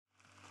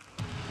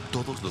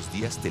todos los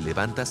días te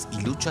levantas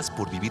y luchas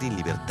por vivir en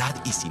libertad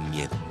y sin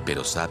miedo.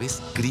 Pero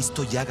 ¿sabes?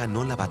 Cristo ya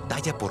ganó la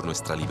batalla por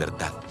nuestra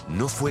libertad.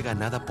 No fue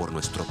ganada por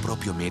nuestro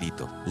propio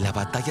mérito. La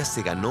batalla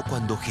se ganó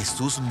cuando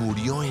Jesús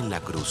murió en la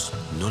cruz.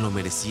 No lo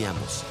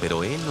merecíamos,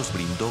 pero Él nos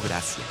brindó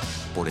gracia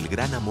por el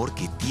gran amor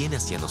que tiene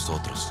hacia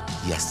nosotros.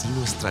 Y así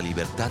nuestra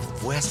libertad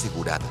fue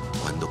asegurada.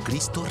 Cuando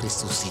Cristo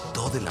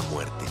resucitó de la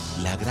muerte,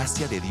 la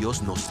gracia de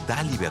Dios nos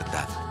da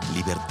libertad.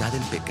 Libertad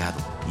del pecado,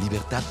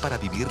 libertad para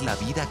vivir la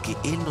vida que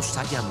Él nos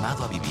ha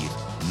llamado a vivir.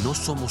 No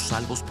somos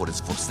salvos por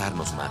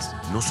esforzarnos más.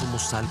 No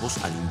somos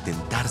salvos al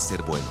intentar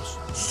ser buenos.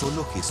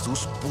 Solo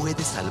Jesús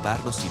puede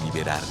salvarnos y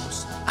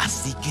liberarnos.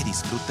 Así que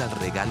disfruta el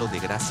regalo de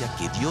gracia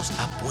que Dios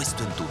ha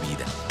puesto en tu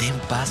vida. Ten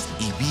paz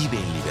y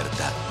vive en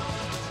libertad.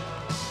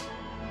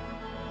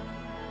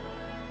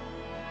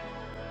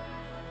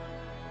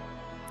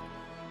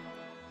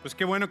 Pues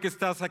qué bueno que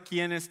estás aquí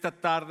en esta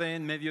tarde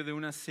en medio de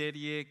una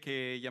serie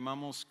que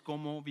llamamos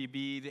Cómo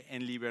vivir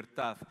en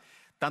libertad.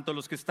 Tanto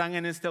los que están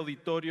en este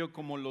auditorio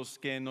como los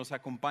que nos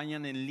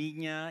acompañan en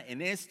línea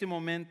en este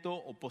momento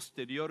o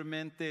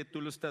posteriormente, tú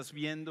lo estás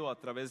viendo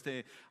a través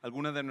de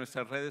alguna de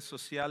nuestras redes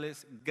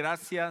sociales.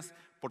 Gracias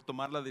por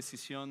tomar la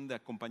decisión de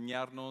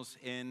acompañarnos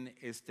en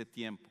este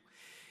tiempo.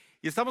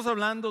 Y estamos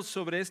hablando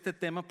sobre este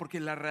tema porque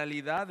la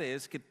realidad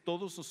es que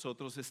todos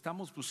nosotros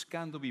estamos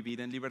buscando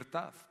vivir en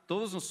libertad.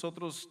 Todos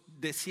nosotros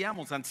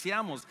deseamos,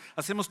 ansiamos,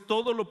 hacemos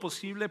todo lo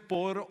posible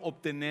por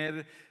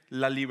obtener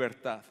la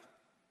libertad.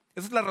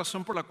 Esa es la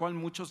razón por la cual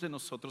muchos de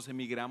nosotros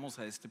emigramos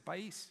a este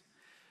país.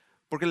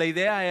 Porque la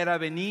idea era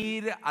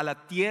venir a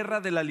la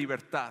tierra de la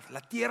libertad,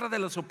 la tierra de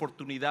las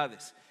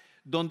oportunidades,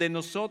 donde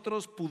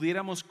nosotros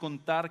pudiéramos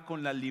contar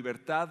con la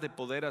libertad de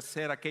poder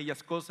hacer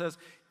aquellas cosas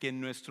que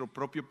en nuestro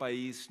propio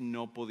país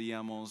no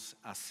podíamos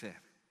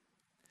hacer.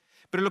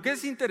 Pero lo que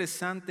es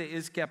interesante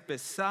es que a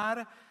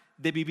pesar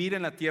de vivir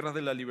en la tierra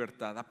de la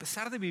libertad, a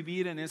pesar de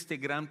vivir en este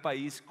gran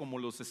país como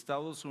los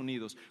Estados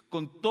Unidos,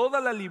 con toda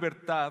la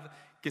libertad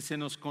que se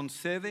nos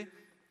concede,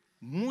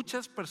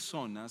 muchas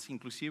personas,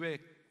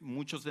 inclusive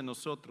muchos de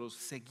nosotros,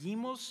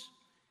 seguimos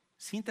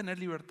sin tener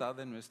libertad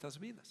en nuestras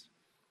vidas.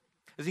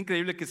 Es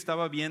increíble que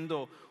estaba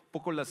viendo un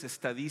poco las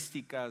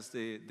estadísticas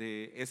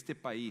de este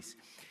país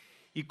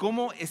y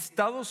cómo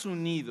Estados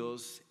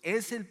Unidos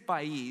es el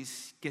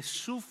país que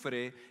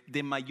sufre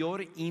de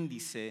mayor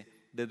índice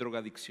de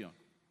drogadicción.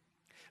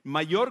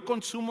 Mayor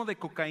consumo de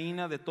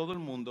cocaína de todo el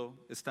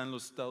mundo está en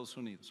los Estados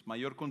Unidos.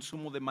 Mayor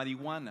consumo de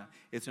marihuana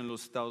es en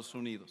los Estados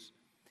Unidos.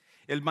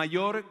 El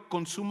mayor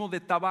consumo de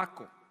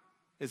tabaco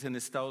es en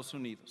Estados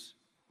Unidos.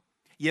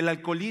 Y el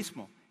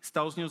alcoholismo,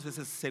 Estados Unidos es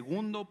el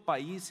segundo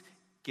país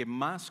que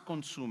más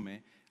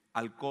consume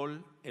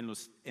alcohol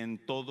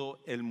en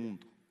todo el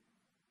mundo.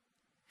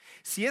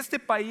 Si este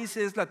país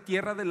es la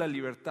tierra de la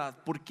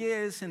libertad, ¿por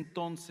qué es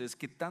entonces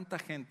que tanta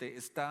gente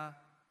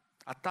está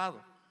atado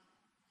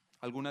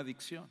a alguna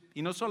adicción?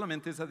 Y no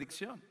solamente es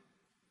adicción,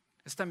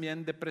 es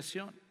también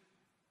depresión.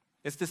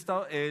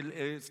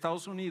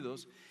 Estados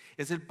Unidos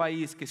es el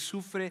país que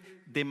sufre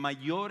de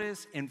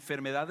mayores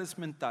enfermedades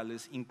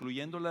mentales,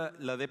 incluyendo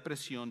la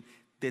depresión,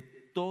 de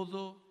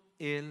todo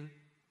el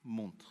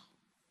mundo.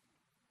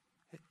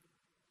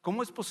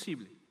 ¿Cómo es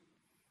posible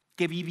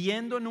que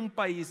viviendo en un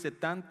país de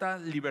tanta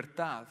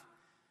libertad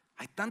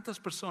hay tantas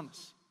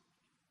personas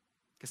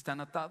que están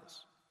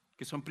atados,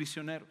 que son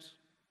prisioneros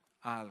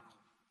a algo?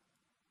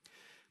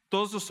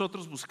 Todos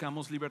nosotros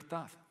buscamos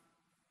libertad,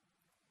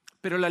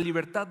 pero la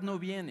libertad no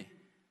viene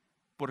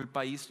por el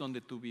país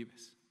donde tú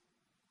vives.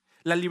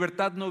 La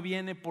libertad no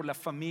viene por la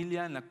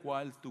familia en la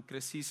cual tú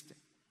creciste.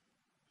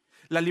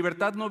 La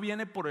libertad no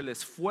viene por el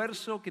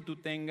esfuerzo que tú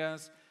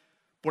tengas,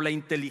 por la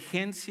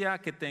inteligencia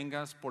que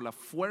tengas, por la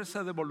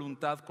fuerza de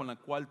voluntad con la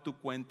cual tú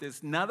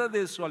cuentes. Nada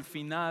de eso al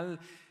final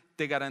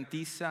te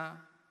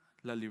garantiza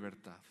la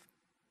libertad.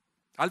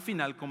 Al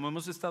final, como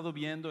hemos estado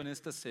viendo en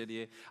esta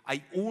serie,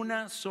 hay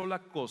una sola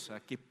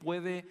cosa que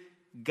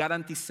puede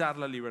garantizar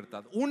la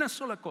libertad. Una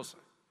sola cosa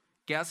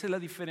que hace la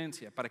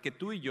diferencia para que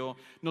tú y yo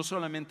no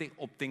solamente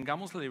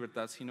obtengamos la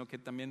libertad, sino que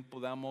también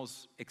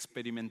podamos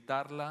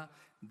experimentarla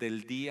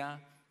del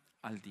día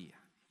al día.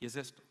 Y es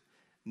esto: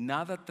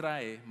 nada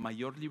trae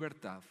mayor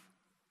libertad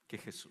que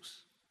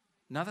Jesús.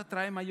 Nada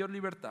trae mayor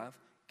libertad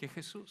que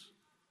Jesús.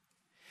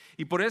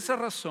 Y por esa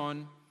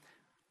razón,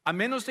 a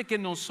menos de que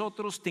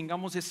nosotros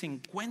tengamos ese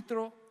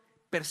encuentro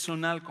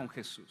personal con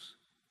Jesús,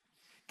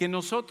 que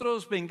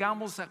nosotros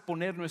vengamos a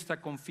poner nuestra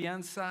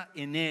confianza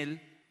en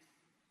Él,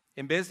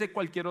 en vez de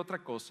cualquier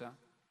otra cosa,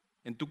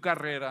 en tu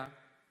carrera,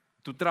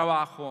 tu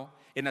trabajo,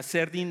 en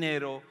hacer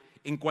dinero,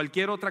 en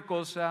cualquier otra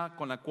cosa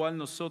con la cual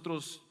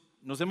nosotros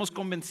nos hemos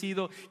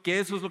convencido que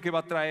eso es lo que va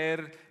a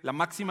traer la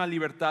máxima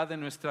libertad de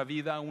nuestra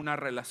vida, una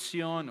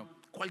relación o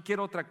cualquier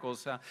otra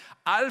cosa,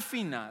 al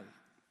final,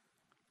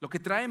 lo que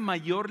trae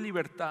mayor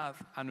libertad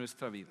a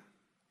nuestra vida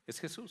es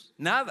Jesús.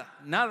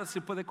 Nada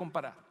se puede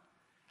comparar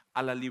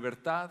a la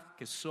libertad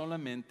que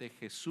solamente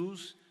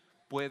Jesús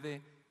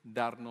puede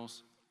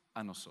darnos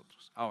a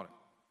nosotros. Ahora,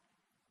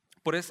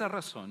 por esa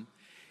razón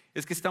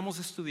es que estamos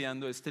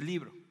estudiando este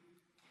libro.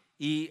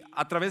 Y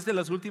a través de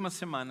las últimas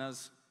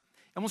semanas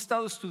hemos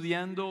estado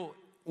estudiando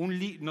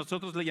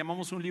nosotros le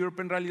llamamos un libro,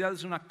 pero en realidad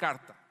es una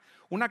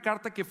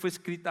carta que fue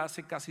escrita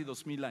hace casi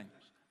 2000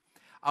 años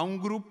a un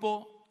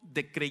grupo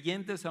de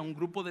creyentes, a un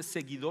grupo de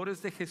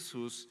seguidores de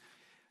Jesús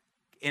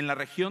en la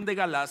región de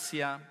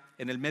Galacia,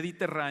 en el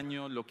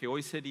Mediterráneo, lo que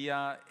hoy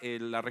sería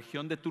la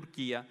región de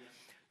Turquía,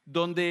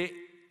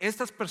 donde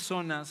estas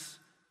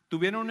personas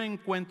tuvieron un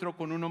encuentro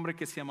con un hombre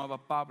que se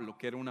llamaba Pablo,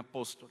 que era un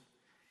apóstol,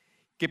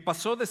 que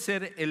pasó de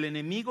ser el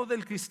enemigo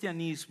del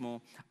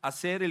cristianismo a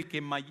ser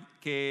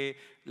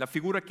la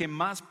figura que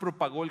más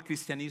propagó el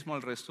cristianismo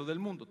al resto del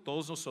mundo.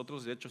 Todos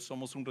nosotros, de hecho,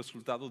 somos un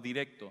resultado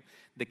directo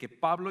de que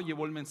Pablo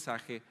llevó el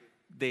mensaje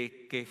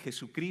de que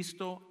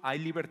Jesucristo hay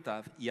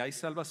libertad y hay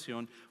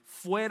salvación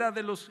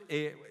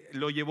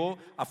lo llevó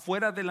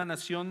afuera de la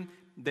nación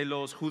de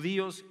los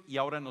judíos, y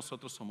ahora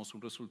nosotros somos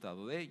un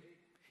resultado de ello.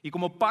 Y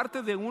como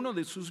parte de uno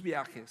de sus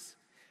viajes,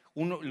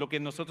 lo que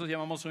nosotros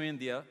llamamos hoy en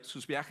día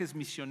sus viajes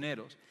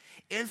misioneros,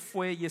 él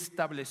fue y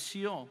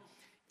estableció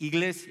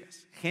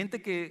iglesias,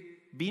 gente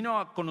que vino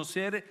a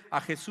conocer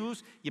a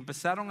Jesús y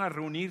empezaron a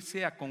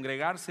reunirse, a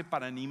congregarse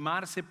para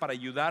animarse, para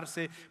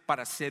ayudarse,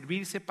 para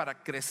servirse,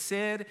 para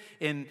crecer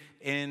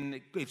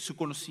en su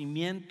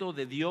conocimiento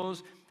de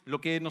Dios,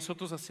 lo que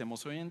nosotros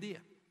hacemos hoy en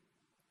día.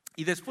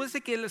 Y después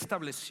de que él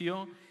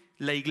estableció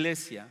la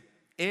iglesia,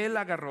 él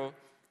agarró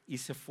y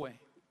se fue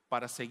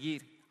para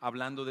seguir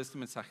hablando de este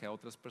mensaje a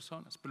otras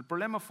personas. Pero el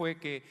problema fue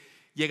que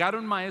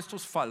llegaron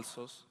maestros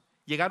falsos,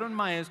 llegaron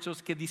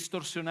maestros que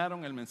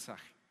distorsionaron el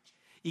mensaje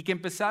y que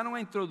empezaron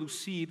a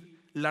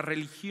introducir la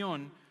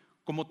religión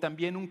como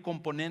también un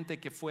componente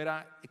que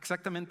fuera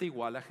exactamente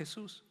igual a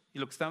Jesús. Y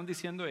lo que estaban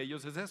diciendo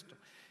ellos es esto,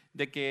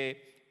 de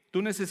que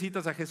tú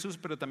necesitas a Jesús,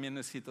 pero también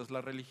necesitas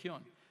la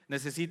religión.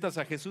 Necesitas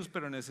a Jesús,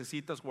 pero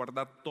necesitas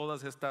guardar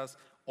todas estas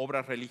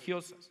obras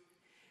religiosas.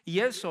 Y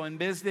eso, en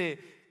vez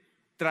de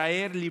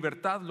traer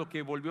libertad, lo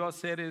que volvió a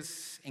hacer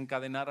es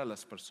encadenar a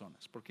las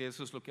personas, porque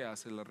eso es lo que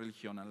hace la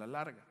religión a la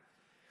larga.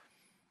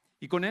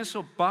 Y con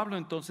eso Pablo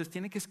entonces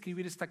tiene que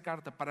escribir esta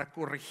carta para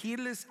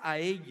corregirles a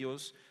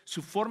ellos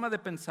su forma de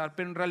pensar,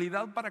 pero en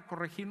realidad para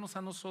corregirnos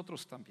a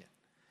nosotros también.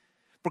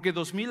 Porque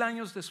 2000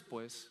 años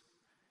después,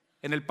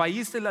 en el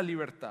país de la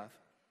libertad,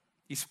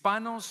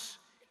 hispanos,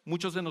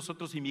 muchos de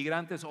nosotros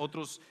inmigrantes,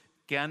 otros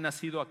que han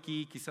nacido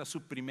aquí, quizás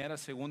su primera,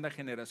 segunda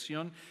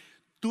generación,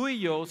 tú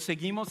y yo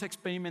seguimos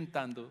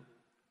experimentando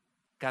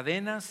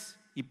cadenas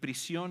y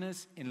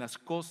prisiones en las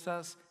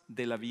cosas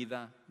de la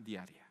vida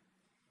diaria.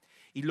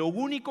 Y lo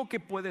único que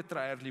puede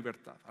traer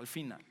libertad al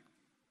final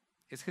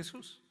es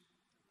Jesús.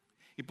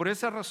 Y por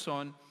esa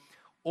razón,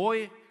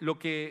 hoy lo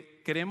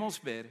que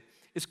queremos ver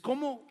es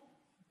cómo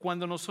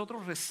cuando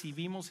nosotros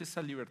recibimos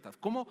esa libertad,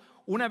 cómo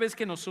una vez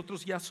que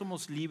nosotros ya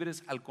somos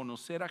libres al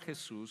conocer a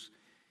Jesús,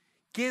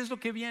 ¿qué es lo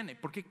que viene?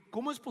 Porque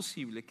 ¿cómo es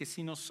posible que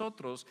si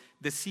nosotros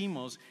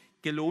decimos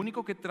que lo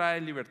único que trae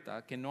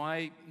libertad, que no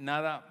hay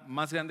nada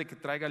más grande que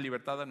traiga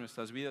libertad a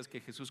nuestras vidas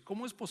que Jesús,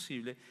 cómo es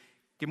posible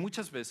que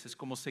muchas veces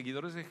como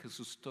seguidores de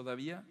Jesús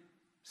todavía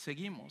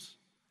seguimos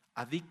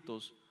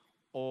adictos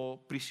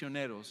o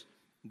prisioneros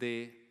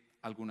de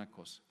alguna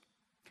cosa?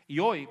 Y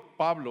hoy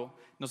Pablo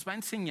nos va a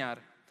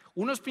enseñar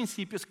unos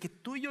principios que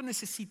tú y yo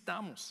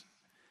necesitamos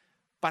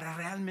para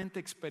realmente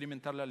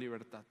experimentar la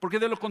libertad. Porque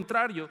de lo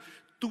contrario,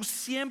 tú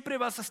siempre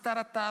vas a estar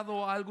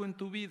atado a algo en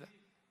tu vida.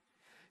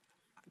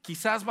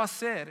 Quizás va a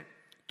ser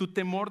tu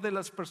temor de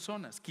las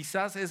personas,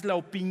 quizás es la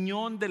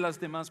opinión de las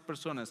demás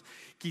personas,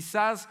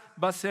 quizás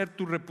va a ser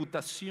tu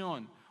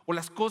reputación o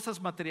las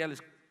cosas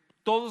materiales.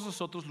 Todos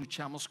nosotros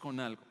luchamos con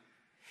algo.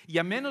 Y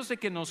a menos de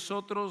que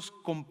nosotros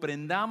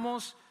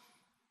comprendamos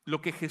lo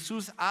que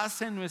Jesús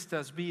hace en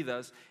nuestras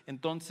vidas,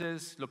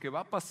 entonces lo que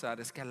va a pasar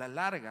es que a la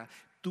larga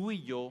tú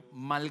y yo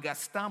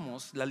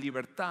malgastamos la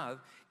libertad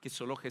que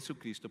solo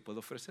Jesucristo puede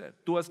ofrecer.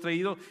 Tú has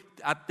tenido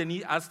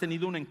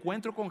un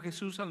encuentro con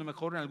Jesús, a lo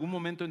mejor en algún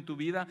momento en tu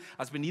vida,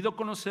 has venido a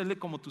conocerle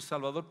como tu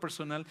Salvador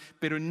personal,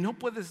 pero no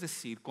puedes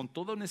decir con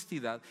toda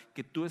honestidad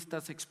que tú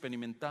estás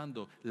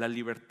experimentando la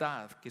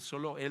libertad que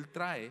solo Él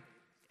trae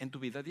en tu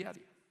vida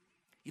diaria.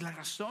 Y la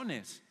razón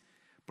es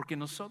porque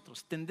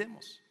nosotros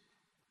tendemos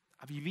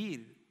a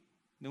vivir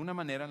de una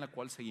manera en la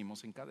cual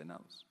seguimos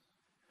encadenados.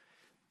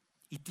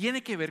 Y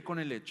tiene que ver con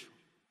el hecho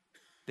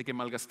de que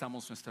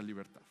malgastamos nuestra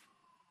libertad.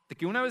 De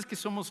que una vez que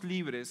somos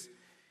libres,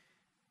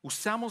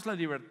 usamos la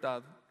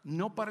libertad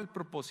no para el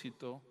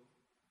propósito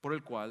por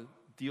el cual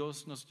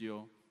Dios nos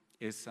dio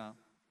esa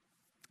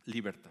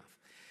libertad.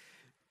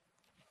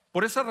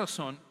 Por esa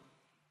razón,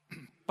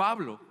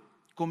 Pablo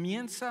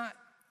comienza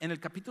en el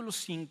capítulo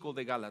 5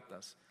 de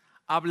Gálatas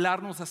a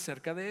hablarnos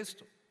acerca de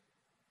esto.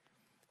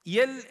 Y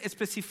él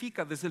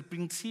especifica desde el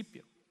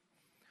principio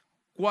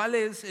cuál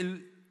es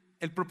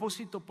el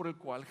propósito por el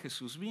cual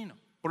Jesús vino,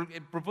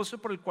 el propósito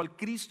por el cual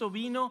Cristo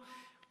vino,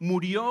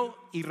 murió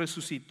y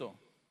resucitó.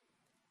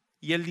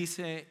 Y él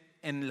dice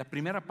en la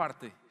primera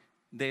parte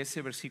de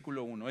ese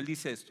versículo 1, él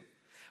dice esto: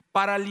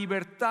 para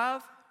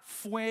libertad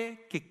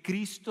fue que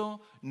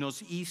Cristo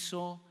nos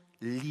hizo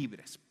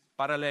libres.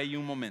 Párale ahí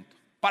un momento.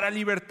 Para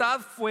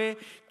libertad fue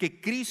que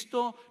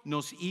Cristo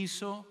nos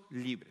hizo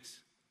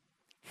libres.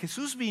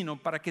 Jesús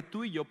vino para que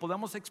tú y yo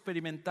podamos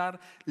experimentar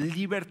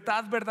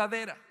libertad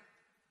verdadera.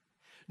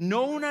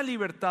 No una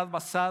libertad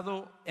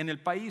basado en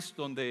el país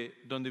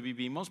donde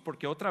vivimos,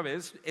 porque otra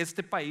vez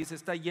este país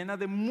está llena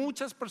de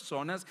muchas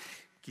personas,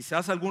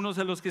 quizás algunos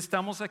de los que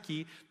estamos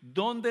aquí,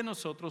 donde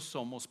nosotros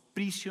somos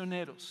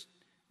prisioneros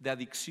de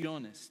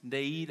adicciones,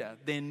 de ira,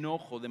 de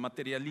enojo, de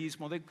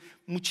materialismo, de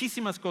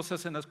muchísimas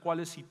cosas en las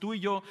cuales si tú y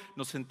yo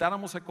nos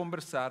sentáramos a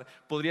conversar,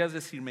 podrías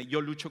decirme,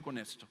 yo lucho con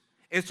esto.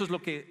 Esto es lo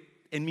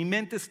que en mi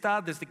mente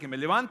está desde que me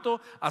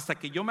levanto hasta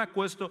que yo me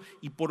acuesto,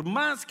 y por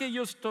más que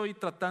yo estoy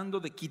tratando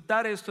de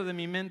quitar esto de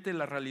mi mente,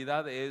 la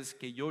realidad es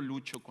que yo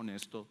lucho con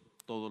esto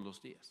todos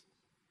los días.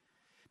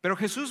 Pero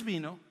Jesús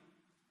vino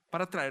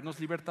para traernos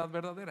libertad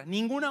verdadera.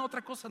 Ninguna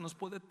otra cosa nos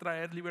puede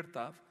traer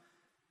libertad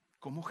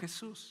como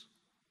Jesús.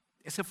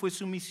 Esa fue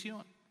su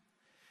misión.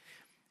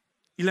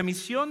 Y la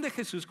misión de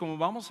Jesús, como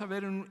vamos a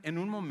ver en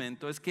un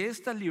momento, es que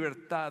esta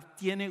libertad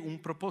tiene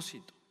un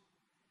propósito.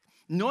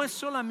 No es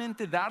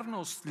solamente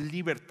darnos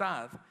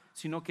libertad,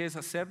 sino que es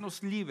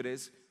hacernos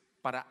libres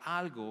para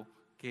algo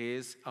que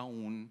es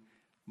aún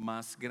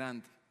más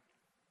grande.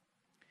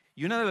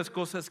 Y una de las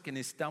cosas que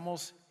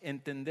necesitamos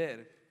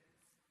entender,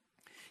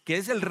 que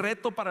es el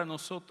reto para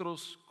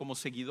nosotros como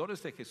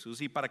seguidores de Jesús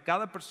y para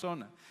cada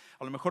persona,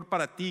 a lo mejor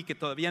para ti que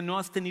todavía no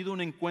has tenido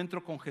un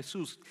encuentro con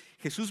Jesús.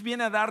 Jesús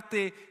viene a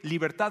darte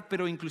libertad,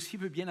 pero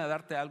inclusive viene a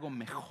darte algo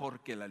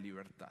mejor que la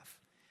libertad,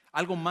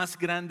 algo más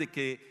grande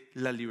que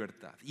la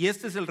libertad. Y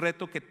este es el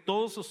reto que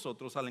todos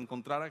nosotros al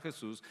encontrar a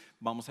Jesús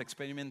vamos a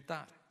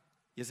experimentar.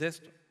 Y es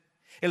esto: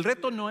 el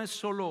reto no es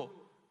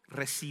solo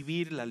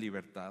recibir la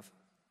libertad,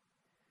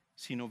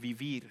 sino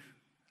vivir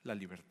la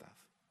libertad.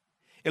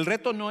 El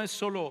reto no es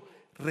solo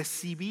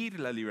recibir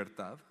la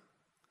libertad,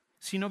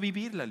 sino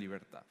vivir la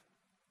libertad.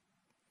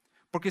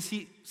 Porque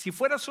si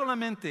fuera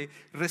solamente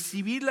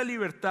recibir la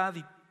libertad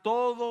y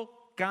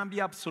todo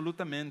cambia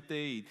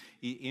absolutamente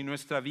y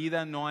nuestra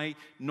vida no hay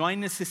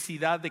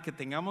necesidad de que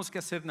tengamos que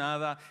hacer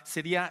nada,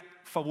 sería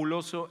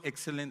fabuloso,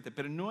 excelente.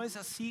 Pero no es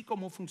así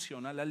como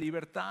funciona la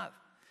libertad.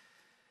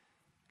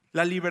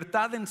 La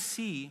libertad en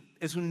sí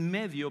es un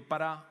medio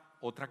para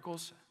otra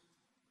cosa.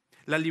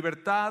 La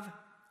libertad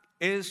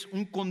es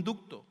un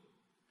conducto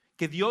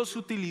que Dios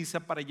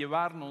utiliza para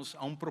llevarnos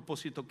a un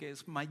propósito que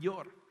es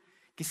mayor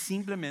que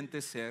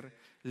simplemente ser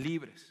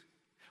libres.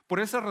 Por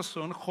esa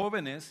razón,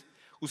 jóvenes,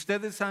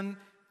 ustedes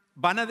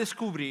van a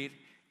descubrir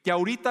que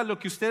ahorita lo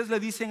que ustedes le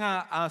dicen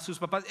a sus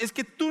papás es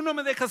que tú no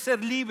me dejas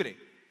ser libre,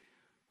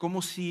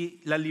 como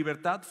si la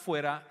libertad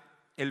fuera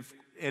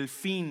el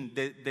fin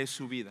de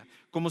su vida,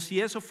 como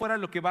si eso fuera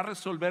lo que va a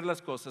resolver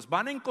las cosas.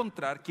 Van a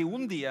encontrar que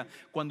un día,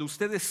 cuando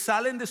ustedes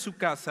salen de su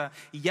casa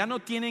y ya no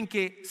tienen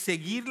que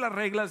seguir las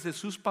reglas de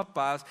sus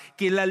papás,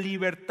 que la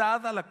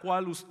libertad a la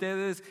cual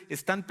ustedes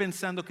están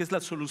pensando que es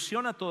la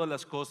solución a todas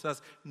las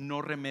cosas,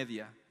 no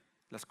remedia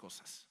las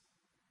cosas.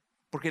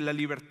 Porque la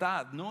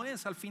libertad no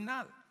es al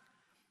final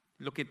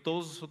lo que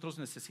todos nosotros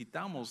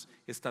necesitamos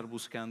estar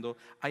buscando.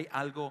 Hay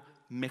algo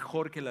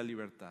mejor que la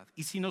libertad.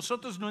 Y si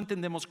nosotros no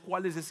entendemos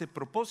cuál es ese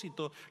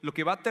propósito, lo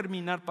que va a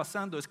terminar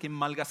pasando es que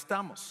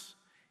malgastamos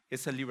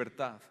esa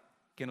libertad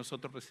que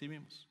nosotros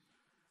recibimos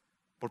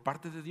por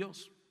parte de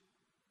Dios,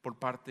 por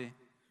parte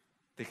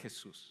de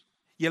Jesús.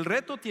 Y el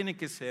reto tiene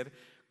que ser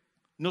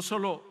no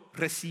solo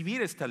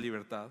recibir esta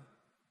libertad,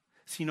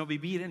 sino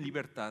vivir en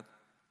libertad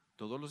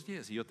todos los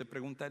días. Y yo te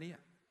preguntaría,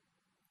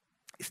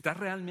 ¿estás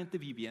realmente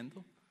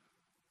viviendo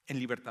en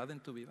libertad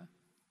en tu vida?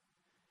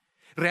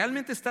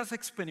 ¿Realmente estás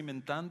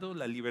experimentando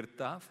la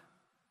libertad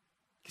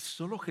que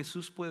solo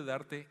Jesús puede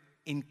darte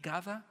en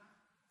cada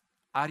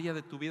área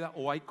de tu vida,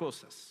 o hay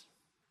cosas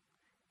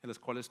en las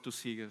cuales tú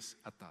sigues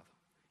atado?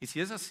 Y si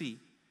es así,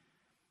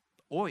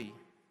 hoy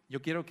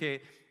yo quiero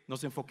que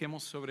nos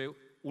enfoquemos sobre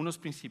unos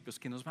principios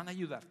que nos van a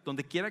ayudar,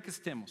 donde quiera que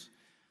estemos,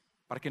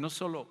 para que no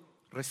solo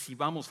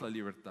recibamos la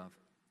libertad,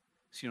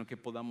 sino que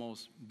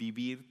podamos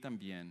vivir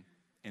también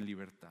en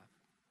libertad.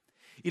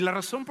 Y la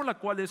razón por la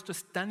cual esto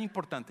es tan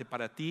importante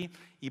para ti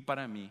y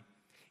para mí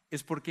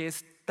es porque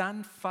es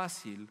tan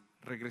fácil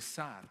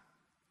regresar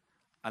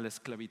a la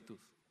esclavitud.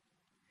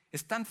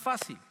 Es tan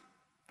fácil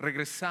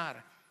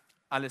regresar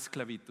a la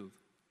esclavitud.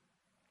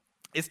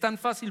 Es tan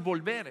fácil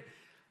volver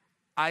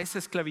a esa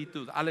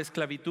esclavitud, a la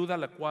esclavitud a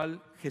la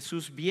cual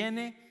Jesús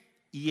viene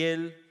y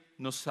Él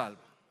nos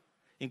salva.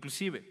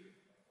 Inclusive,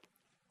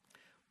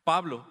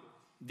 Pablo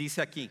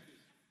dice aquí,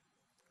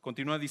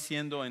 continúa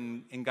diciendo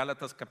en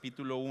Gálatas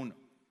capítulo 1.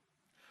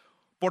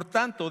 Por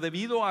tanto,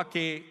 debido a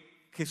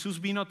que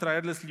Jesús vino a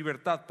traerles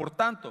libertad, por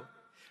tanto,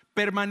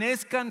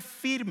 permanezcan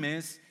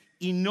firmes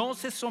y no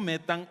se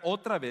sometan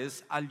otra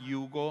vez al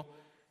yugo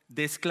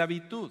de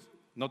esclavitud.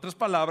 En otras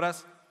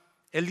palabras,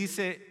 él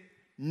dice,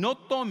 no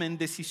tomen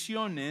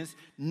decisiones,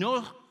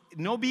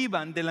 no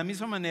vivan de la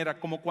misma manera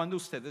como cuando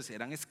ustedes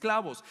eran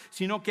esclavos,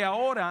 sino que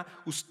ahora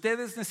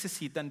ustedes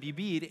necesitan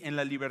vivir en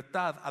la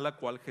libertad a la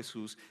cual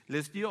Jesús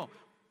les dio.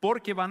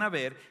 Porque van a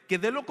ver que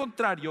de lo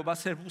contrario va a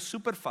ser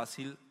súper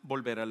fácil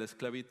volver a la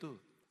esclavitud.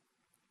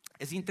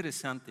 Es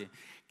interesante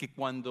que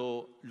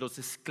cuando los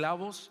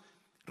esclavos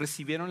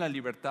recibieron la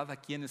libertad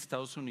aquí en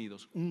Estados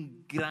Unidos,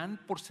 un gran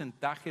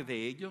porcentaje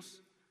de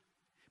ellos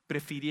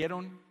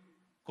prefirieron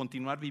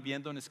continuar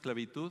viviendo en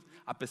esclavitud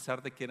a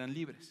pesar de que eran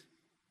libres.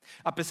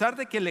 A pesar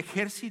de que el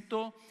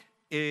ejército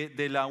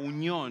de la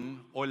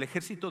Unión o el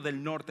ejército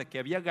del norte que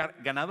había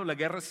ganado la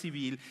guerra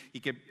civil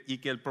y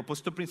que el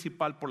propósito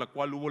principal por la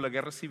cual hubo la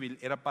guerra civil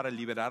era para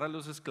liberar a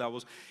los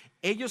esclavos,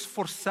 ellos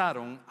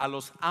forzaron a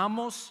los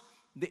amos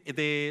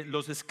de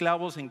los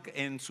esclavos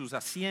en sus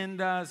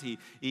haciendas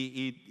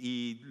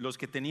y los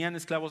que tenían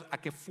esclavos a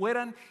que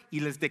fueran y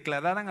les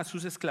declararan a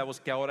sus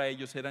esclavos que ahora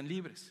ellos eran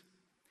libres.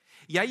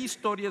 Y hay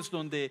historias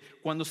donde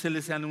cuando se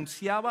les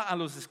anunciaba a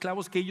los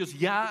esclavos que ellos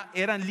ya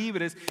eran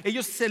libres,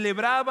 ellos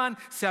celebraban,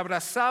 se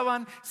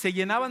abrazaban, se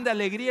llenaban de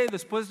alegría y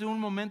después de un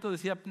momento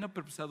decían, no,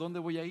 pero pues ¿a dónde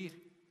voy a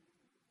ir?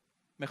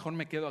 Mejor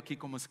me quedo aquí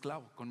como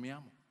esclavo con mi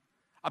amo.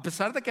 A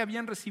pesar de que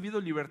habían recibido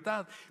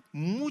libertad,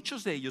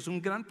 muchos de ellos,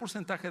 un gran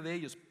porcentaje de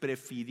ellos,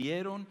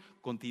 prefirieron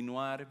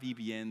continuar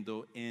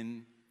viviendo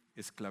en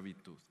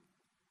esclavitud.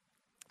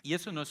 Y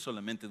eso no es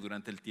solamente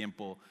durante el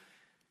tiempo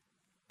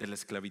de la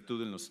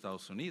esclavitud en los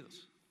Estados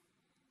Unidos.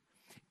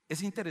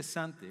 Es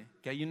interesante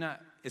que hay una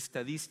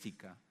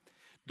estadística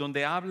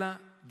donde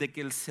habla de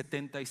que el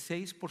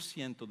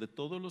 76% de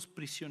todos los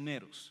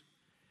prisioneros,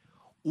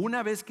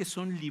 una vez que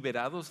son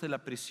liberados de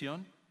la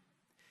prisión,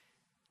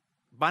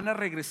 van a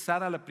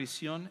regresar a la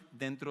prisión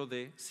dentro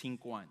de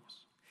 5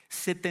 años.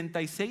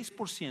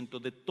 76%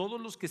 de todos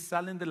los que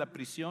salen de la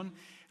prisión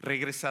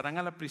regresarán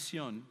a la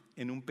prisión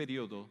en un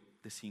periodo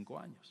de 5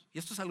 años. Y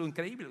esto es algo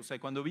increíble. O sea,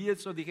 cuando vi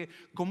eso dije,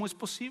 ¿cómo es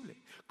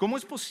posible? ¿Cómo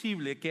es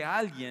posible que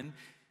alguien,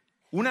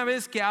 una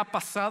vez que ha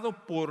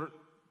pasado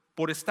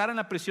por estar en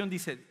la prisión,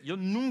 dice, yo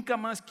nunca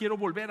más quiero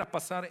volver a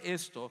pasar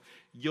esto,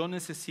 yo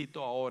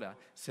necesito ahora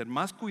ser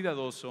más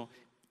cuidadoso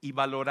y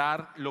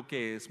valorar lo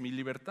que es mi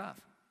libertad?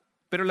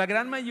 Pero la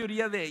gran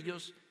mayoría de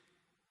ellos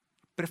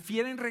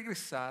prefieren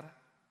regresar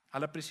a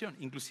la prisión.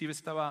 Inclusive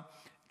estaba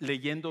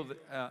leyendo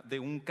de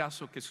un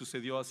caso que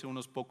sucedió hace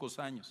unos pocos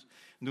años,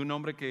 de un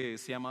hombre que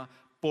se llama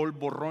Paul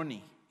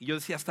Borroni. Y yo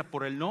decía, hasta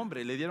por el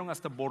nombre, le dieron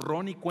hasta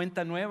Borroni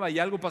cuenta nueva y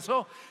algo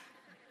pasó.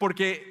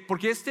 Porque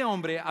este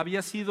hombre había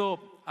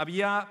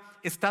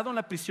estado en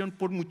la prisión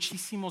por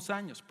muchísimos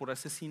años por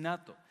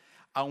asesinato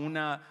a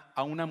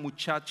una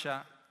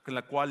muchacha con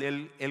la cual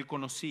él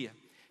conocía.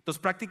 Entonces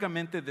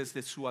prácticamente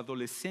desde su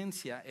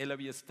adolescencia él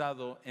había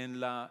estado en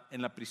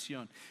la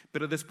prisión.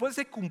 Pero después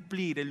de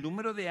cumplir el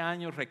número de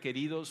años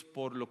requeridos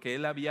por lo que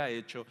él había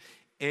hecho,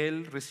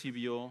 él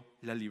recibió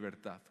la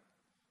libertad.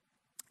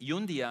 Y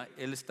un día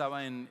él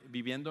estaba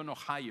viviendo en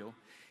Ohio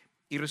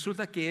y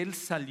resulta que él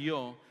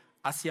salió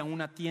hacia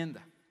una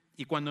tienda.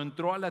 Y cuando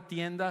entró a la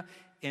tienda,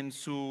 en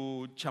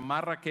su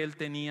chamarra que él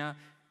tenía,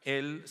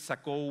 él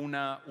sacó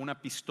una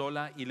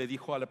pistola y le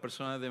dijo a la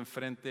persona de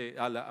enfrente,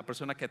 a la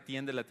persona que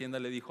atiende la tienda,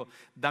 le dijo,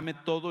 dame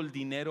todo el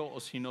dinero o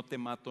si no te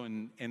mato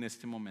en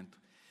este momento.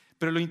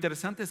 Pero lo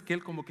interesante es que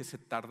él como que se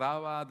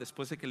tardaba,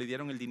 después de que le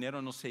dieron el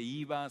dinero no se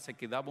iba, se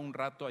quedaba un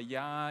rato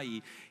allá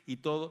y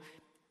todo.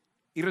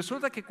 Y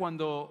resulta que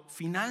cuando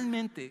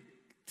finalmente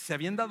se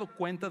habían dado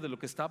cuenta de lo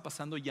que estaba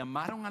pasando,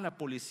 llamaron a la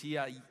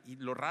policía y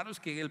lo raro es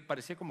que él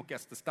parecía como que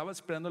hasta estaba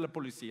esperando a la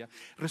policía.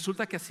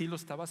 Resulta que así lo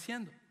estaba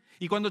haciendo.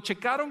 Y cuando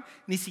checaron,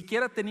 ni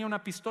siquiera tenía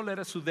una pistola,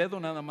 era su dedo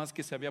nada más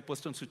que se había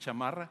puesto en su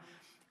chamarra.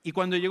 Y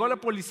cuando llegó la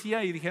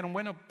policía y dijeron,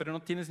 bueno, pero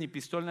no tienes ni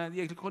pistola,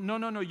 nadie dijo,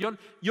 no,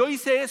 yo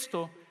hice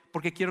esto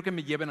porque quiero que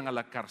me lleven a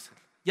la cárcel.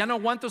 Ya no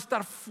aguanto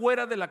estar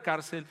fuera de la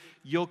cárcel,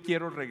 yo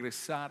quiero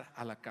regresar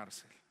a la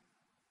cárcel.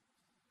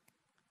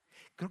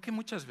 Creo que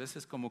muchas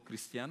veces como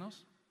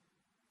cristianos,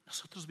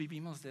 nosotros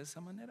vivimos de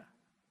esa manera.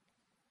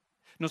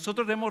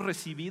 Nosotros hemos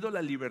recibido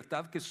la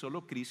libertad que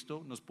solo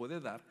Cristo nos puede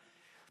dar,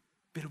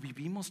 pero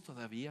vivimos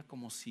todavía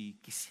como si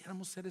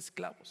quisiéramos ser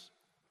esclavos.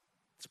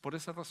 Es por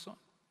esa razón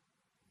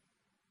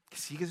que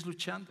sigues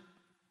luchando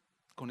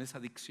con esa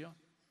adicción.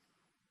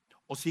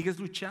 O sigues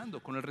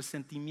luchando con el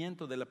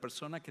resentimiento de la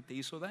persona que te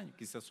hizo daño.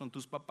 Quizás son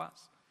tus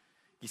papás.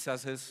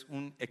 Quizás es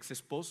un ex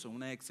esposo,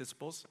 una ex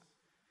esposa.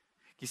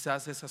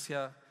 Quizás es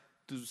hacia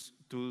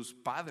tus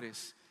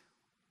padres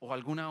o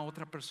alguna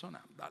otra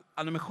persona.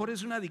 A lo mejor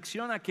es una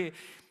adicción a que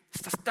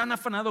estás tan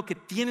afanado que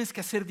tienes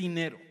que hacer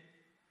dinero.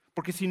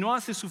 Porque si no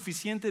haces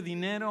suficiente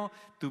dinero,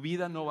 tu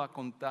vida no va a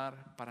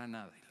contar para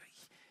nada.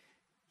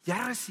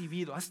 Ya has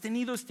recibido, has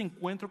tenido este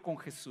encuentro con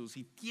Jesús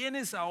y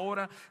tienes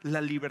ahora la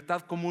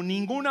libertad como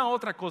ninguna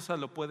otra cosa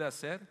lo puede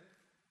hacer.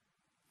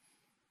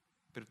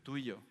 Pero tú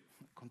y yo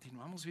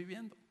continuamos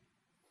viviendo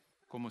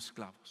como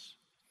esclavos.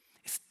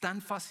 Es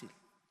tan fácil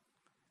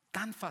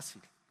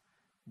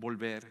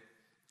volver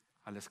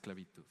a la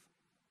esclavitud.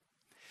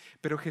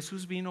 Pero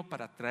Jesús vino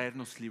para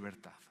traernos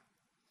libertad.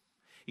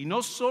 Y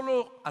no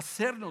solo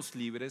hacernos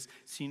libres,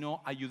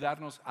 sino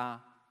ayudarnos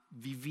a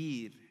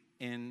vivir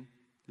en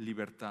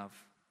libertad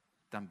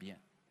también.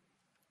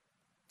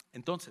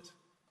 Entonces,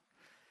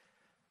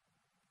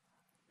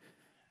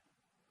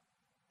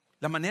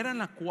 la manera en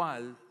la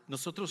cual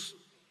nosotros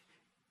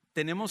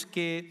tenemos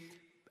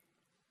que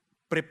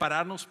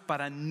prepararnos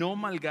para no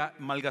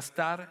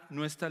malgastar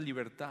nuestra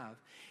libertad,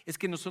 es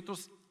que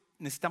nosotros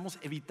necesitamos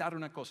evitar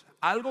una cosa.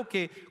 Algo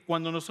que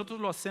cuando nosotros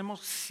lo hacemos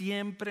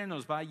siempre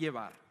nos va a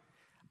llevar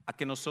a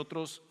que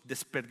nosotros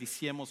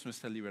desperdiciemos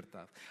nuestra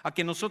libertad, a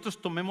que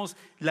nosotros tomemos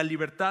la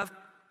libertad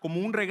como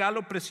un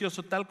regalo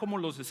precioso, tal como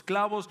los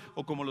esclavos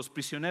o como los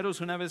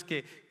prisioneros una vez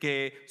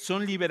que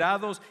son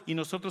liberados y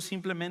nosotros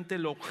simplemente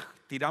lo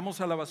tiramos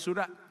a la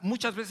basura.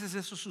 Muchas veces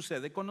eso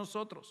sucede con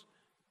nosotros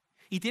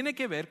y tiene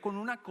que ver con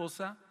una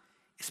cosa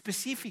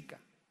específica,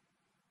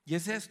 y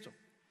es esto: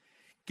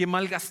 que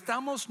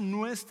malgastamos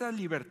nuestra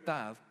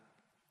libertad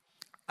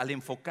al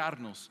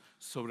enfocarnos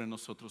sobre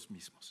nosotros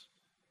mismos.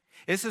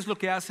 Eso es lo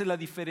que hace la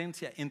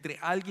diferencia entre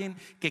alguien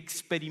que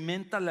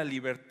experimenta la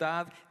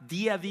libertad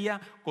día a día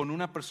con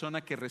una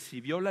persona que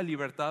recibió la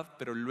libertad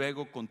pero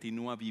luego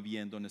continúa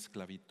viviendo en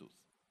esclavitud.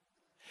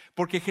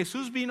 Porque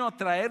Jesús vino a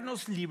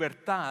traernos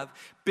libertad,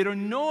 pero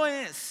no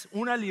es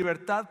una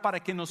libertad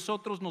para que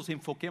nosotros nos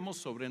enfoquemos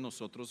sobre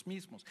nosotros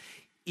mismos.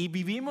 Y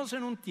vivimos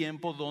en un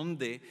tiempo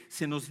donde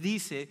se nos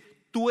dice: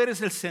 tú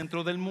eres el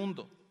centro del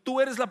mundo,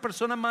 tú eres la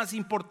persona más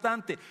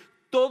importante,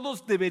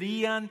 todos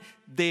deberían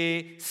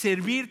de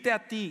servirte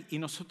a ti. Y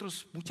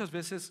nosotros muchas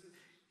veces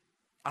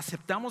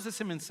aceptamos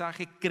ese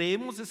mensaje,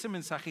 creemos ese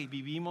mensaje y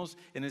vivimos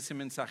en ese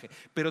mensaje.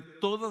 Pero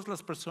todas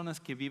las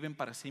personas que viven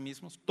para sí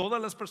mismos, todas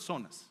las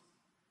personas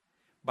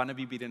van a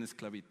vivir en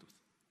esclavitud.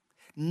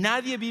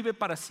 Nadie vive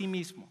para sí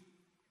mismo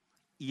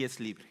y es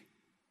libre.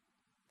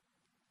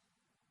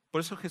 Por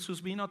eso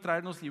Jesús vino a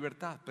traernos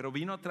libertad, pero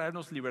vino a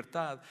traernos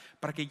libertad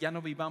para que ya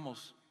no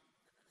vivamos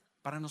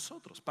para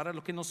nosotros, para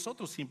lo que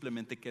nosotros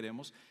simplemente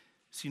queremos,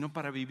 sino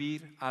para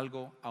vivir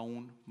algo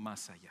aún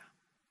más allá.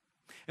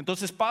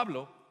 Entonces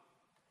Pablo,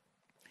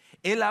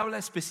 él habla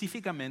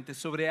específicamente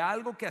sobre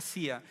algo que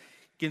hacía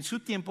que en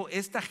su tiempo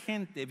esta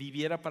gente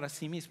viviera para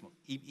sí mismo.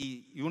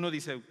 Y uno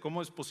dice: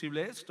 ¿cómo es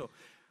posible esto?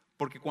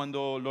 Porque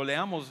cuando lo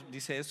leamos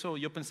dice eso,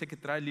 yo pensé que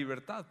trae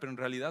libertad, pero en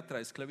realidad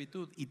trae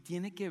esclavitud. Y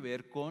tiene que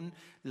ver con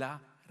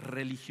la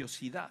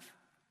religiosidad.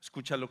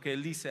 Escucha lo que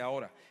él dice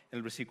ahora en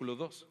el versículo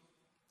 2.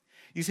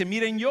 Dice: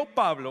 miren, yo,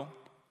 Pablo,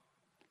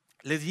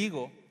 les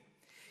digo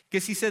que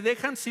si se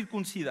dejan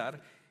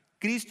circuncidar,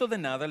 Cristo de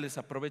nada les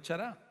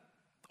aprovechará.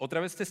 Otra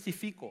vez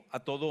testifico a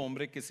todo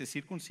hombre que se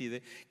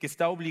circuncide que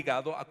está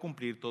obligado a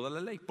cumplir toda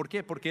la ley. ¿Por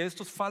qué? Porque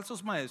estos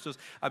falsos maestros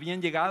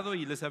habían llegado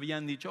y les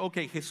habían dicho: ok,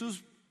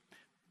 Jesús,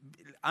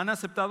 han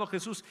aceptado a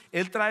Jesús,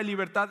 Él trae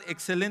libertad,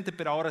 excelente,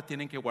 pero ahora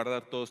tienen que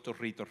guardar todos estos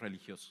ritos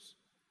religiosos.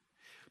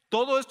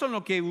 Todo esto en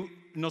lo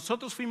que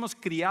nosotros fuimos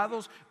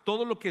criados,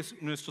 todo lo que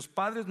nuestros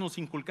padres nos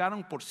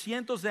inculcaron por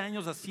cientos de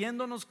años,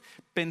 haciéndonos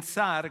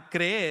pensar,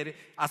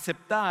 creer,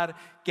 aceptar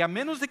que a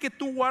menos de que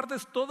tú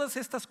guardes todas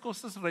estas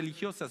cosas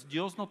religiosas,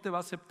 Dios no te va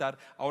a aceptar.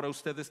 Ahora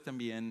ustedes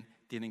también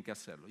tienen que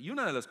hacerlo. Y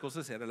una de las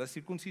cosas era la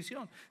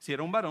circuncisión. Si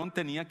era un varón,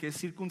 tenía que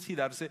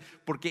circuncidarse,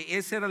 porque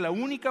esa era la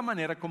única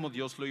manera como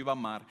Dios lo iba a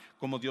amar,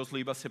 como Dios lo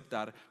iba a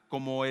aceptar,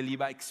 como él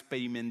iba a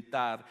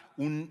experimentar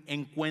un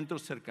encuentro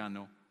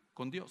cercano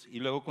con Dios. Y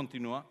luego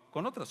continúa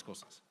con otras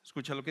cosas.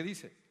 Escucha lo que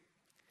dice: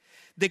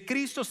 de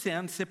Cristo se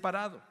han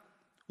separado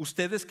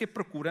ustedes que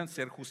procuran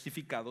ser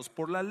justificados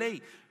por la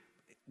ley.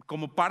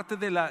 Como parte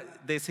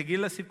de seguir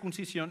la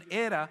circuncisión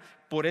era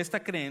por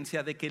esta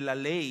creencia de que la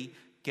ley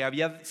que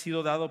había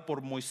sido dado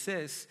por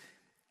Moisés,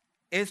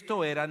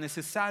 esto era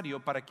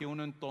necesario para que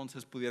uno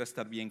entonces pudiera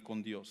estar bien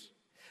con Dios.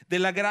 De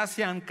la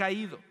gracia han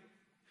caído,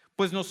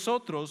 pues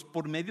nosotros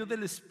por medio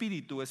del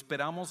Espíritu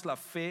esperamos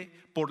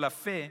por la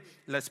fe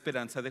la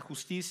esperanza de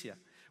justicia.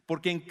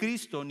 Porque en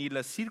Cristo ni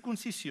la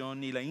circuncisión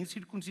ni la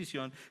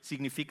incircuncisión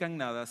significan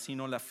nada,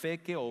 sino la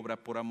fe que obra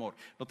por amor.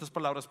 En otras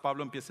palabras,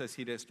 Pablo empieza a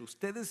decir esto: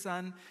 ustedes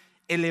han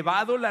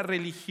elevado la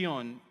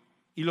religión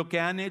y lo que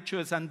han hecho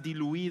es han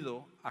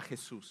diluido a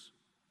Jesús.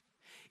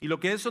 Y lo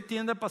que eso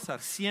tiende a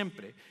pasar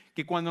siempre,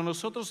 que cuando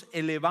nosotros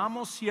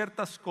elevamos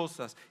ciertas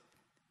cosas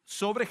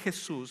sobre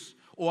Jesús,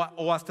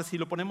 o hasta si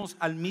lo ponemos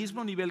al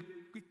mismo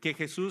nivel que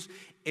Jesús,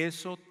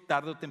 eso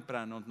tarde o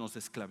temprano nos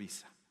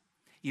esclaviza.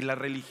 Y la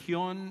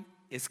religión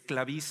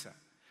esclaviza.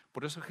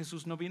 Por eso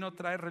Jesús no vino a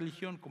traer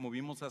religión como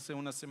vimos hace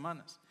unas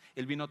semanas.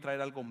 Él vino a traer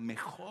algo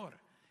mejor.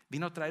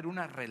 Vino a traer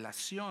una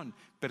relación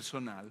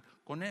personal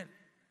con Él.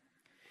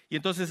 Y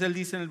entonces Él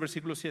dice en el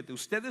versículo 7: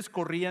 ustedes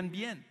corrían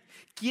bien.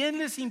 ¿Quién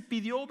les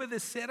impidió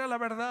obedecer a la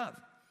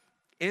verdad?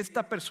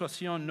 Esta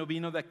persuasión no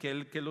vino de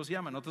aquel que los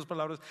llama. En otras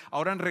palabras,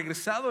 ahora han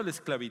regresado a la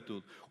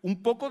esclavitud.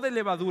 Un poco de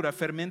levadura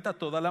fermenta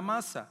toda la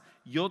masa.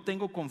 Yo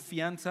tengo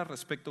confianza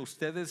respecto a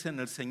ustedes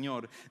en el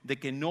Señor, de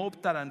que no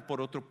optarán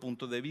por otro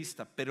punto de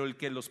vista, pero el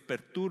que los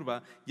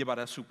perturba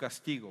llevará su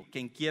castigo,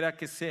 quien quiera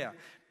que sea.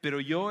 Pero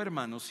yo,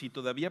 hermanos, si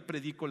todavía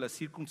predico la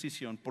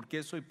circuncisión, ¿por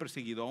qué soy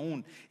perseguido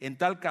aún? En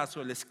tal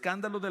caso, el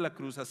escándalo de la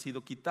cruz ha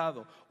sido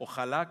quitado.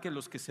 Ojalá que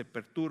los que se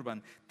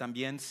perturban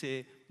también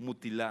se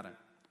mutilaran.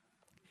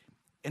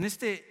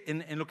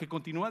 En lo que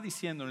continúa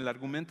diciendo, en el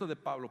argumento de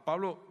Pablo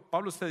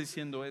está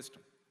diciendo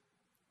esto.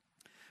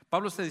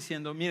 Pablo está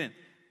diciendo: miren,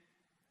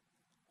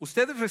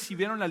 ustedes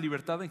recibieron la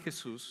libertad en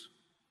Jesús,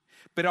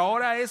 Pero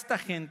ahora esta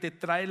gente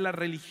trae la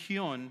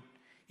religión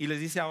y les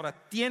dice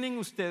ahora, tienen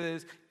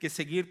ustedes que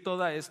seguir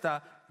toda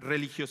esta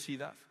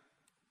religiosidad.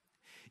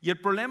 Y el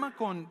problema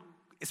con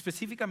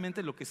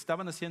específicamente lo que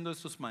estaban haciendo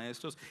estos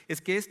maestros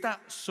es que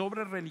esta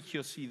sobre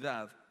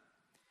religiosidad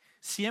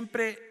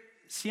siempre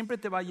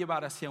te va a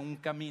llevar hacia un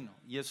camino,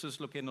 y eso es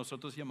lo que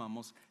nosotros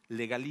llamamos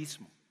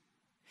legalismo.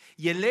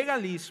 Y el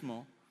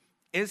legalismo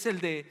es el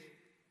de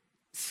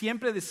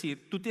siempre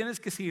decir, tú tienes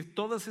que seguir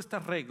todas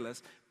estas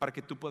reglas para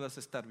que tú puedas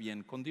estar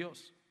bien con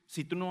Dios.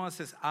 Si tú no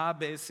haces A,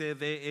 B, C,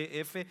 D, E,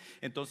 F,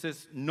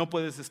 entonces no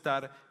puedes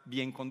estar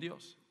bien con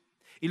Dios.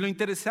 Y lo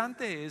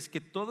interesante es que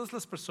todas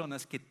las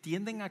personas que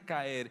tienden a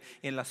caer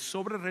en la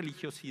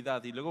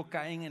sobrereligiosidad y luego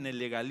caen en el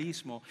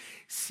legalismo,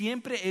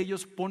 siempre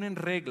ellos ponen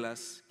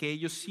reglas que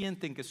ellos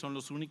sienten que son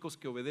los únicos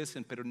que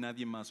obedecen, pero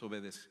nadie más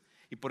obedece.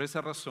 Y por esa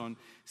razón,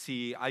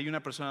 si hay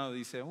una persona que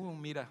dice,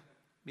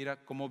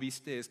 mira cómo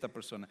viste esta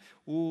persona,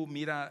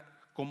 mira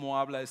cómo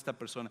habla esta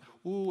persona,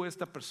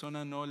 esta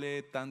persona no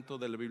lee tanto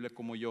de la Biblia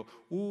como yo,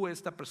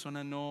 esta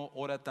persona no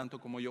ora tanto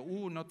como yo,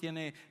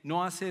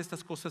 no hace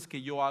estas cosas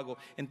que yo hago.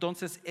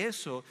 Entonces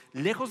eso,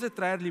 lejos de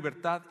traer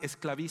libertad,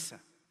 esclaviza,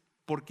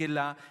 porque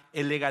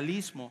el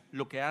legalismo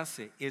lo que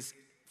hace es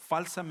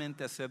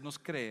falsamente hacernos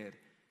creer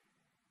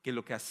que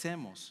lo que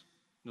hacemos,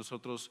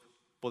 nosotros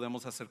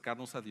podemos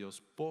acercarnos a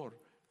Dios por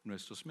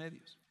nuestros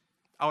medios.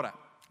 Ahora,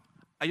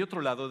 hay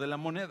otro lado de la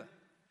moneda.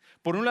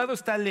 Por un lado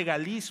está el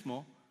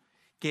legalismo,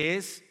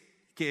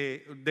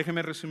 que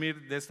déjeme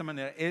resumir de esta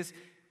manera, es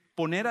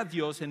poner a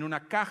Dios en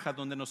una caja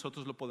donde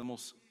nosotros lo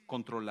podemos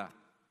controlar.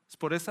 Es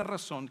por esa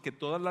razón que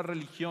todas las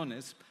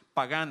religiones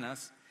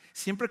paganas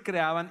siempre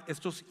creaban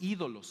estos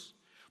ídolos,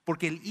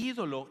 porque el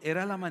ídolo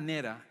era la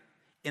manera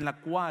en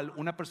la cual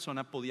una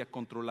persona podía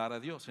controlar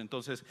a Dios.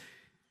 Entonces,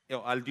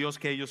 al Dios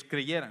que ellos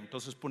creyeran.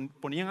 Entonces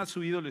ponían a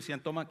su ídolo y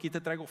decían, toma, aquí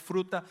te traigo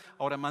fruta,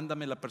 ahora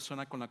mándame la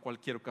persona con la cual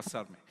quiero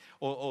casarme.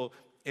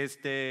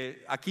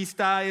 Aquí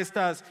está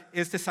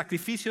este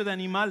sacrificio de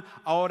animal,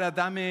 ahora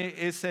dame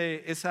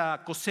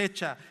esa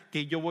cosecha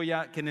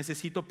que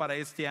necesito para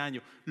este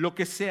año. Lo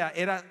que sea,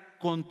 era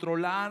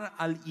controlar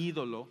al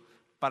ídolo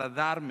para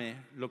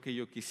darme lo que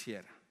yo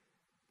quisiera.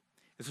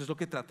 Eso es lo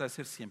que trata de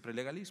hacer siempre el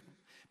legalismo.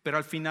 Pero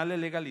al final el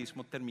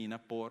legalismo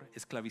termina por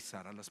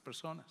esclavizar a las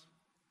personas.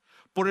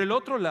 Por el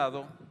otro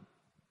lado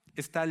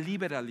está el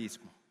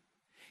liberalismo.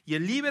 Y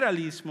el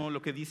liberalismo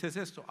lo que dice es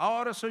esto: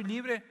 ahora soy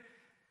libre,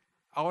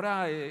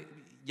 ahora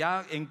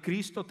ya en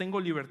Cristo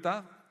tengo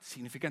libertad.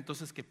 Significa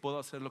entonces que puedo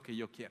hacer lo que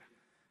yo quiera.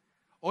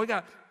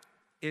 Oiga,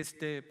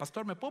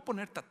 pastor, ¿me puedo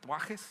poner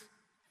tatuajes?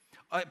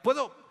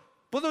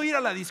 ¿Puedo ir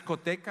a la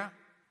discoteca?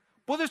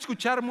 ¿Puedo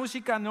escuchar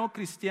música no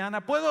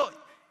cristiana?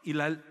 Y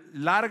la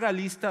larga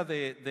lista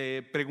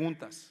de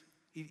preguntas.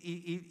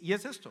 Y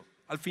es esto,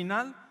 al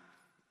final,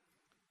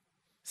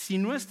 si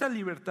nuestra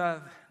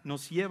libertad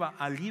nos lleva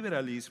al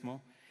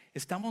liberalismo,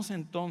 estamos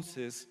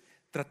entonces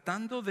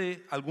tratando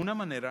de alguna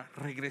manera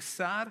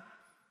regresar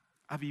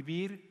a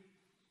vivir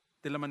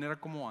de la manera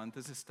como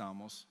antes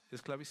estábamos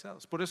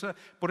esclavizados. Por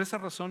esa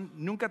razón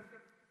nunca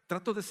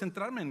trato de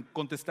centrarme en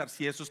contestar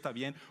si eso está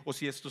bien o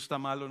si esto está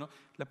mal o no.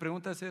 La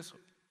pregunta es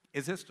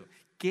esto: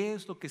 ¿qué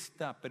es lo que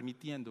está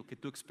permitiendo que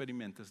tú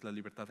experimentes la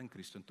libertad en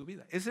Cristo en tu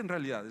vida? Esa en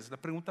realidad es la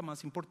pregunta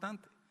más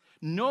importante.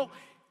 No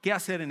qué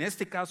hacer en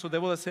este caso,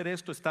 debo de hacer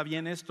esto, está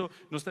bien esto,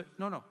 no está.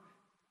 No.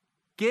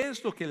 ¿Qué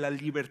es lo que la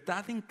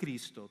libertad en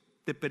Cristo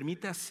te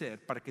permite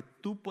hacer para que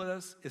tú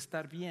puedas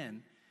estar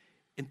bien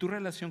en tu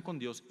relación con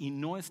Dios y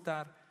no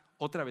estar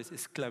otra vez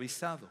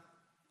esclavizado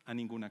a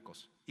ninguna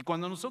cosa? Y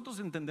cuando nosotros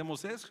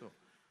entendemos eso,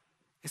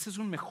 ese es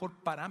un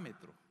mejor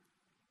parámetro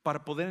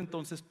para poder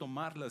entonces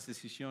tomar las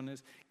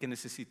decisiones que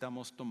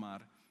necesitamos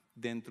tomar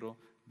dentro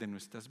de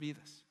nuestras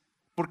vidas.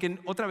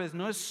 Porque otra vez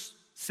no es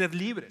ser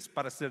libres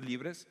para ser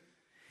libres,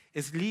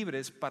 es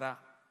libres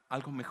para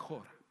algo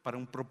mejor, para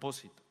un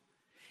propósito.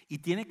 Y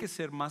tiene que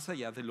ser más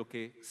allá de lo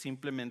que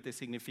simplemente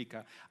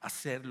significa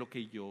hacer lo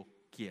que yo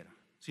quiera.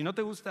 Si no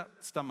te gusta,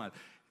 está mal.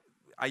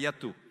 Allá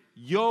tú.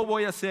 Yo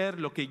voy a hacer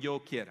lo que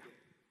yo quiera.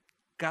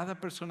 Cada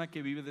persona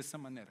que vive de esa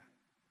manera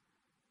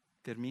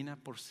termina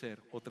por ser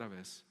otra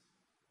vez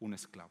un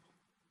esclavo.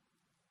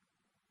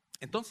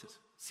 Entonces,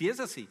 si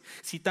es así,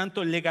 si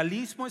tanto el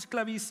legalismo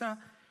esclaviza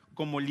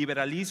como el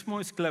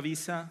liberalismo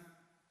esclaviza,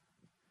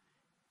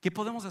 ¿qué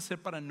podemos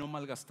hacer para no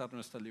malgastar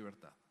nuestra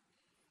libertad?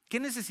 ¿Qué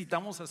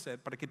necesitamos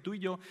hacer para que tú y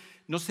yo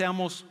no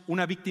seamos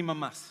una víctima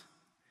más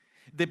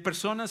de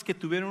personas que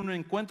tuvieron un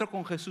encuentro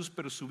con Jesús,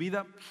 pero su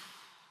vida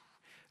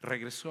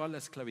regresó a la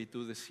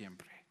esclavitud de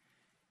siempre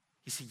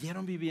y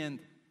siguieron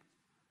viviendo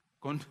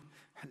con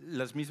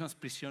las mismas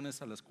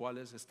prisiones a las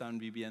cuales estaban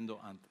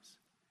viviendo antes?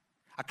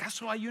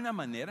 ¿Acaso hay una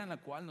manera en la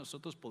cual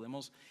nosotros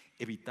podemos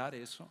evitar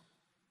eso?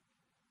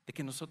 De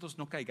que nosotros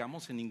no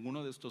caigamos en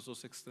ninguno de estos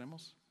dos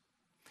extremos.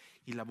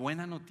 Y la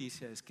buena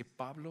noticia es que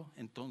Pablo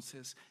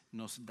entonces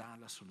nos da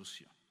la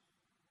solución.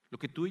 Lo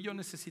que tú y yo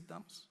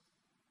necesitamos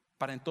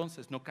para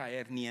entonces no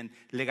caer ni en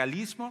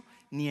legalismo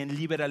ni en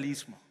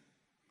liberalismo,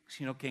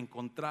 sino que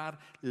encontrar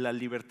la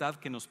libertad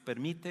que nos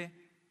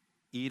permite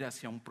ir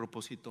hacia un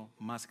propósito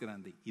más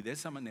grande y de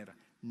esa manera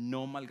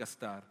no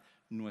malgastar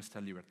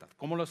nuestra libertad.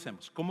 ¿Cómo lo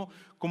hacemos?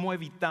 ¿Cómo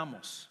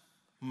evitamos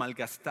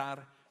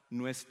malgastar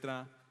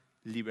nuestra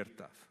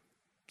libertad?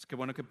 Es que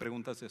bueno que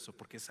preguntas eso,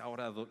 porque es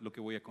ahora lo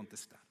que voy a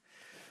contestar.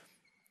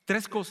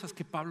 3 cosas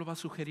que Pablo va a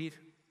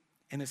sugerir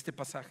en este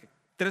pasaje.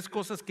 3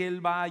 cosas que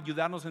él va a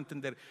ayudarnos a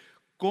entender.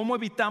 ¿Cómo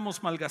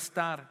evitamos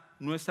malgastar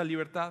nuestra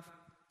libertad?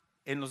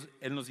 Él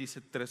nos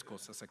dice 3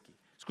 cosas aquí.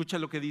 Escucha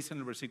lo que dice en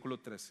el versículo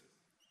 13.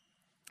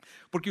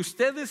 Porque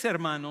ustedes,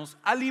 hermanos,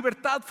 a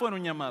libertad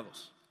fueron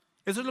llamados.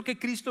 Eso es lo que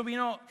Cristo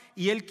vino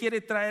y Él quiere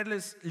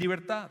traerles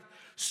libertad.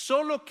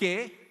 Solo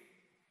que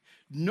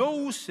no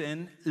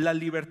usen la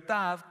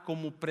libertad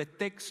como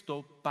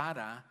pretexto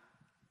para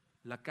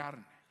la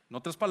carne. En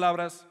otras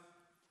palabras,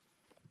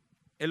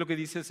 Él lo que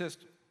dice es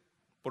esto.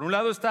 Por un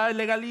lado está el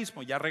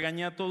legalismo. Ya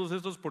regañé a todos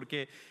estos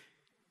porque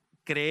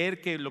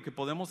creer que lo que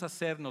podemos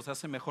hacer nos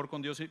hace mejor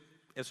con Dios,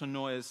 eso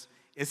no es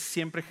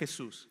siempre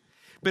Jesús.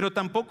 Pero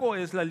tampoco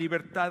es la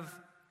libertad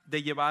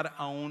de llevar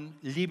a un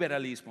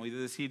liberalismo y de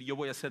decir yo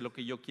voy a hacer lo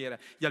que yo quiera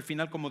y al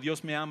final como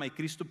Dios me ama y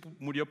Cristo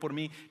murió por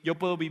mí, yo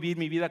puedo vivir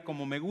mi vida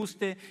como me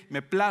guste,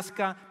 me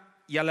plazca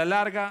y a la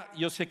larga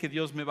yo sé que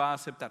Dios me va a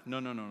aceptar.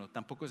 No,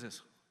 tampoco es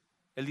eso.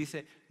 Él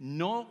dice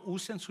no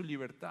usen su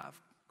libertad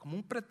como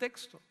un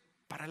pretexto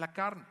para la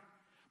carne,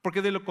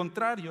 porque de lo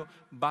contrario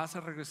vas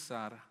a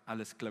regresar a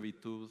la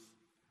esclavitud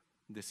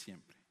de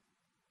siempre.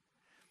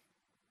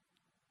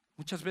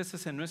 Muchas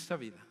veces en nuestra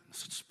vida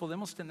nosotros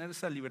podemos tener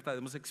esa libertad.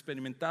 Hemos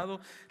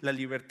experimentado la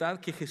libertad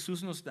que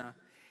Jesús nos da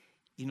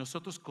y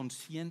nosotros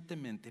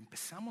conscientemente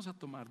empezamos a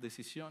tomar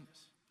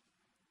decisiones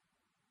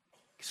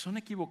que son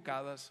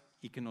equivocadas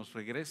y que nos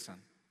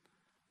regresan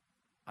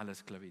a la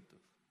esclavitud,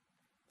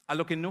 a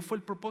lo que no fue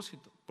el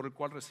propósito por el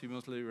cual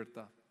recibimos la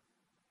libertad.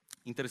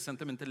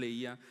 Interesantemente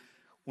leía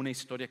una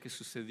historia que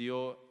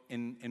sucedió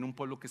en un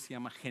pueblo que se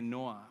llama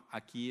Genoa,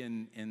 aquí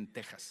en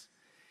Texas.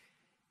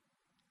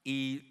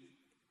 Y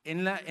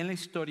en la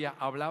historia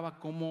hablaba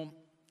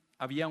cómo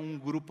había un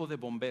grupo de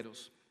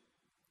bomberos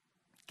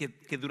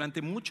que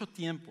durante mucho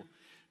tiempo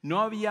no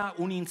había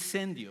un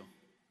incendio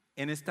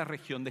en esta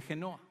región de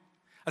Genoa.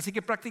 Así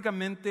que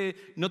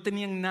prácticamente no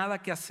tenían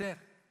nada que hacer.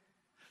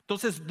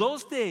 Entonces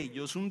 2 de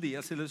ellos un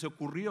día se les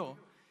ocurrió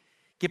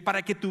que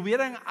para que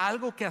tuvieran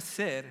algo que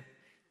hacer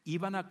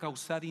iban a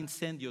causar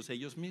incendios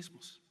ellos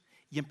mismos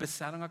y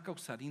empezaron a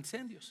causar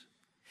incendios.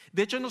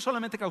 De hecho, no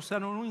solamente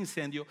causaron un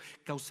incendio,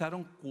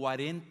 causaron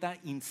 40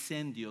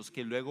 incendios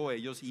que luego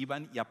ellos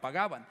iban y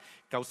apagaban.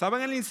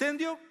 Causaban el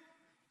incendio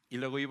y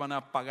luego iban a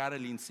apagar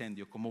el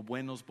incendio como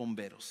buenos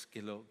bomberos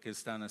que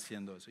están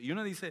haciendo eso. Y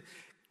uno dice,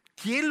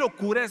 ¿qué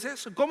locura es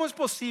eso? ¿Cómo es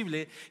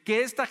posible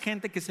que esta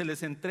gente que se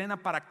les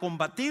entrena para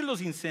combatir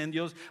los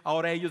incendios,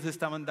 ahora ellos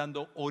estaban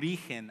dando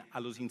origen a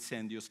los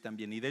incendios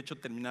también? Y de hecho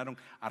terminaron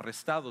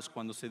arrestados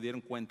cuando se dieron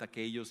cuenta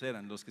que ellos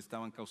eran los que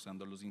estaban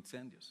causando los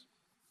incendios.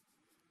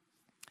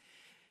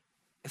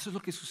 Eso es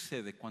lo que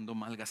sucede cuando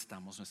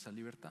malgastamos nuestra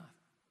libertad.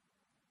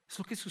 Es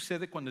lo que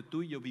sucede cuando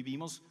tú y yo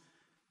vivimos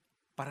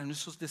para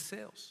nuestros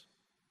deseos,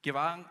 que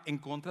van en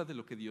contra de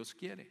lo que Dios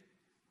quiere.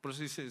 Por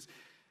eso dices,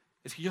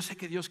 es que yo sé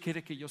que Dios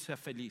quiere que yo sea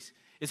feliz.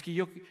 Es que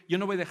yo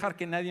no voy a dejar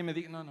que nadie me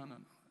diga,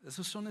 no.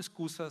 Esas son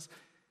excusas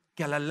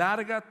que a la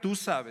larga tú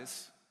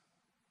sabes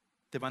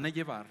te van a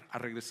llevar a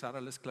regresar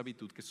a la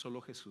esclavitud que solo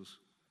Jesús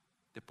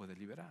te puede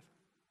liberar.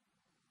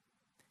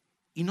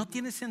 Y no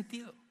tiene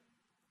sentido.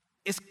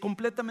 Es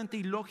completamente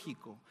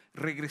ilógico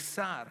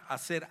regresar a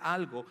hacer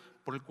algo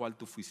por el cual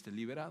tú fuiste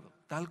liberado,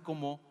 tal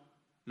como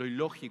lo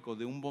ilógico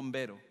de un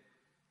bombero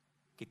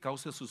que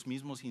causa sus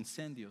mismos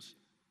incendios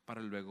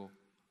para luego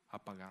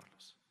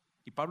apagarlos.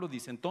 Y Pablo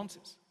dice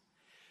entonces,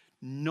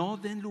 no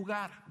den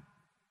lugar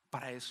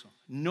para eso,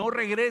 no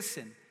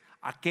regresen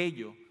a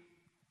aquello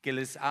que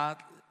les ha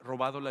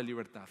robado la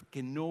libertad,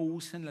 que no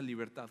usen la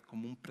libertad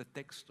como un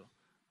pretexto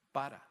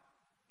para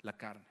la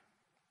carne.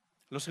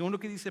 Lo segundo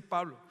que dice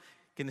Pablo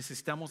que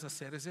necesitamos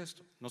hacer es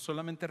esto, no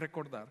solamente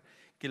recordar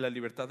que la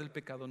libertad del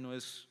pecado no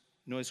es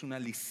una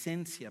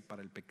licencia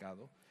para el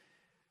pecado.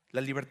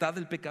 La libertad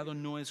del pecado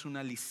no es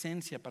una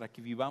licencia para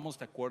que vivamos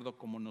de acuerdo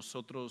como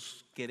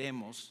nosotros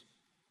queremos,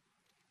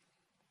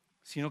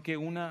 sino que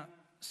una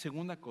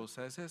segunda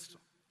cosa es esto.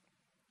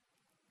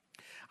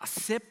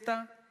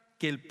 Acepta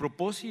que el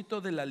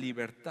propósito de la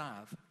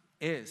libertad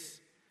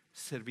es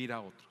servir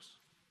a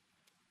otros.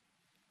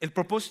 El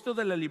propósito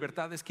de la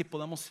libertad es que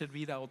podamos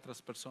servir a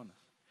otras personas.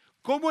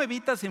 ¿Cómo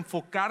evitas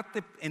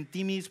enfocarte en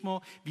ti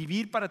mismo,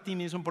 vivir para ti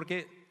mismo?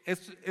 Porque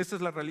esta es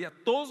la realidad.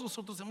 Todos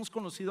nosotros hemos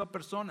conocido a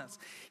personas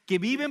que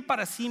viven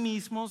para sí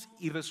mismos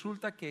y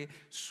resulta que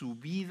su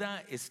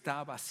vida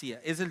está vacía.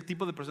 Es el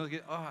tipo de personas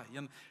que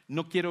ya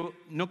no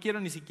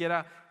quiero ni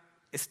siquiera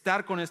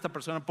estar con esta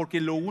persona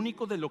porque lo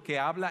único de lo que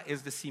habla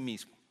es de sí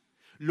mismo.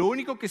 Lo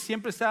único que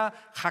siempre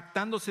está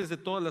jactándose es de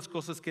todas las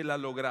cosas que él ha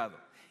logrado.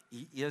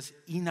 Y es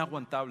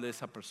inaguantable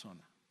esa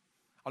persona.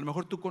 A lo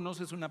mejor tú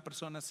conoces una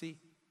persona así.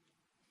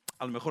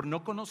 A lo mejor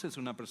no conoces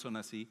una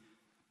persona así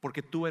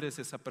porque tú eres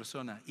esa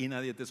persona y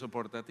nadie te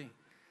soporta a ti.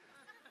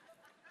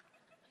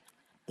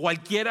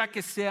 Cualquiera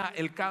que sea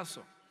el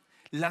caso,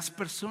 las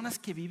personas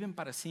que viven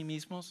para sí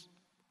mismos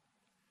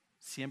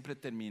siempre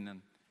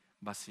terminan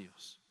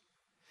vacíos.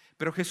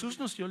 Pero Jesús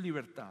nos dio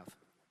libertad,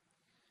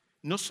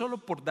 no solo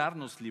por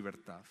darnos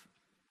libertad,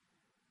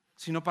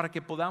 sino para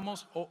que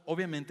podamos,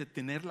 obviamente,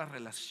 tener la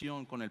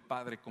relación con el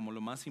Padre como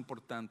lo más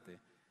importante,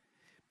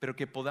 pero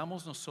que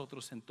podamos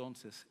nosotros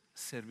entonces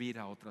servir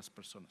a otras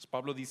personas.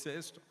 Pablo dice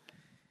esto.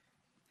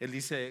 Él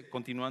dice,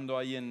 continuando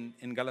ahí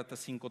en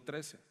Gálatas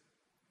 5:13,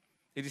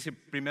 él dice,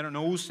 primero,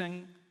 no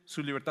usen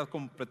su libertad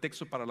como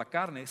pretexto para la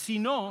carne,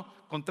 sino,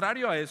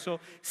 contrario a eso,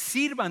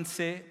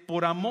 sírvanse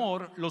por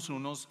amor los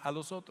unos a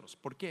los otros.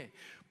 ¿Por qué?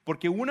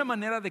 Porque una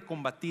manera de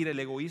combatir el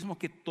egoísmo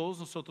que todos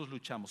nosotros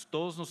luchamos,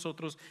 todos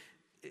nosotros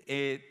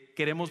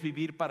queremos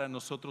vivir para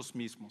nosotros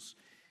mismos.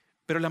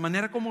 Pero la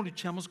manera como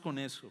luchamos con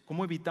eso,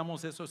 cómo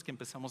evitamos eso, es que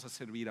empezamos a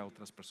servir a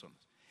otras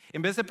personas.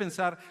 En vez de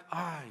pensar,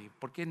 ay,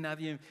 ¿por qué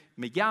nadie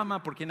me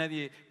llama? ¿Por qué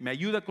nadie me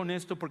ayuda con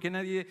esto? ¿Por qué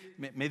nadie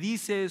me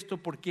dice esto?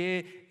 ¿Por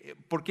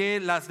qué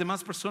las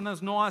demás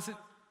personas no hacen?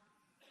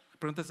 La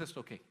pregunta es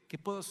esto, ¿qué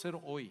puedo hacer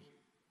hoy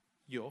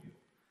yo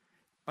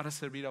para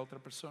servir a otra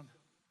persona?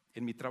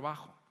 En mi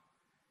trabajo,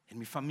 en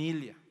mi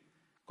familia,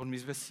 con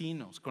mis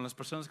vecinos, con las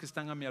personas que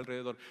están a mi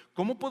alrededor.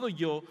 ¿Cómo puedo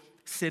yo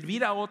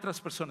servir a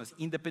otras personas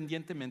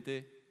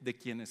independientemente de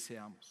quienes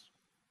seamos?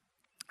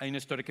 Hay una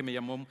historia que me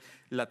llamó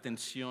la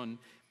atención.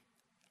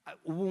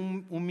 Hubo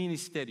un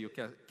ministerio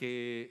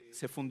que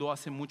se fundó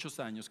hace muchos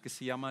años que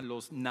se llama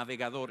Los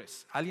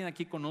Navegadores. ¿Alguien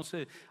aquí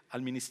conoce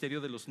al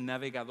ministerio de los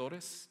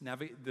navegadores?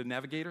 The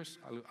Navigators.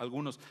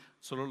 Algunos,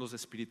 solo los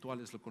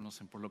espirituales lo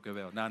conocen por lo que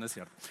veo. No es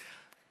cierto.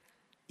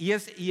 Y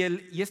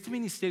este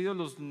ministerio de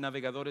los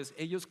navegadores,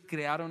 ellos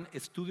crearon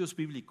estudios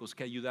bíblicos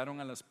que ayudaron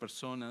a las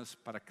personas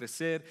para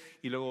crecer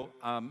y luego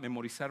a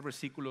memorizar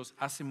versículos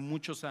hace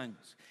muchos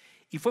años.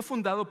 Y fue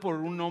fundado por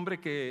un hombre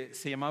que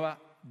se llamaba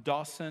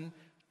Dawson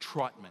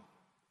Trotman.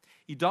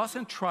 Y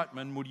Dawson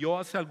Trotman murió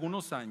hace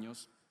algunos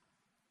años,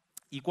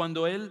 y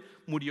cuando él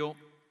murió,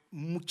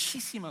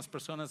 muchísimas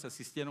personas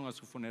asistieron a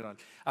su funeral.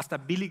 Hasta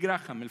Billy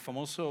Graham, el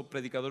famoso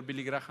predicador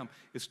Billy Graham,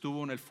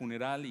 estuvo en el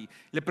funeral y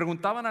le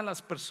preguntaban a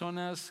las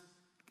personas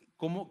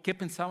qué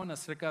pensaban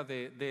acerca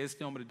de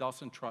este hombre,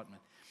 Dawson Trotman.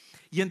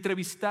 Y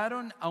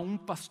entrevistaron a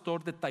un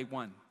pastor de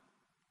Taiwán,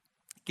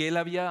 que él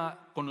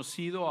había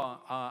conocido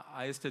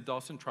a este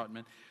Dawson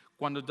Trotman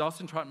cuando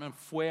Dawson Trotman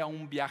fue a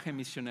un viaje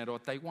misionero a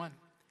Taiwán.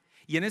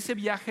 Y en ese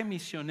viaje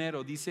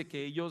misionero dice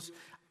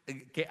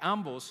que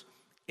ambos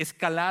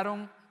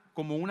escalaron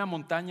como una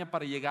montaña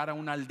para llegar a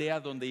una aldea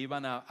donde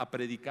iban a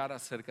predicar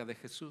acerca de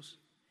Jesús.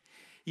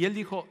 Y él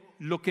dijo,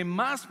 lo que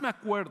más me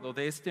acuerdo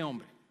de este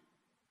hombre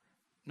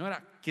no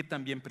era que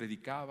también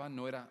predicaba,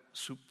 no era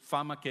su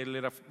fama, que él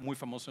era muy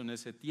famoso en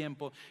ese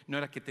tiempo, no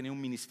era que tenía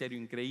un ministerio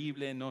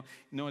increíble, no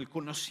el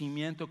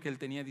conocimiento que él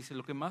tenía. Dice,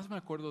 lo que más me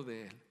acuerdo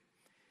de él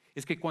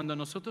es que cuando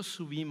nosotros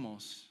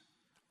subimos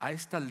a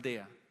esta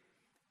aldea,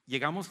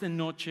 llegamos de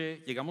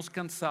noche, llegamos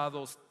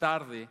cansados,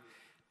 tarde,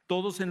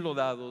 todos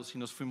enlodados, y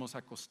nos fuimos a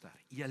acostar.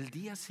 Y al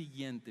día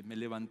siguiente me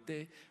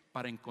levanté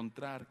para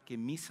encontrar que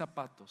mis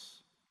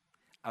zapatos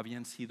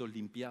habían sido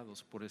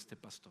limpiados por este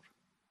pastor.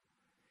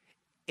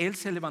 Él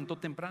se levantó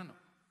temprano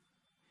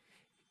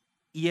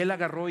y él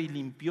agarró y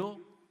limpió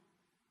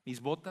mis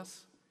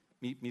botas,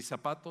 mis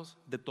zapatos,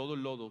 de todo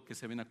el lodo que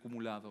se habían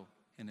acumulado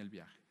en el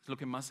viaje. Es lo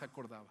que más se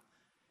acordaba.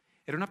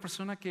 Era una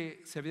persona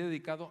que se había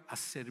dedicado a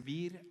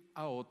servir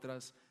a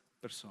otras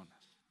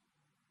personas.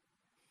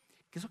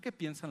 ¿Qué es lo que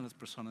piensan las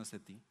personas de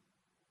ti?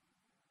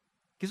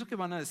 ¿Qué es lo que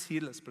van a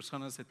decir las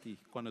personas de ti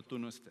cuando tú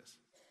no estés?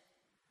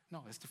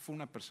 No, este fue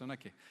una persona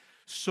que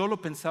solo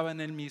pensaba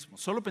en él mismo,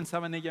 solo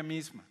pensaba en ella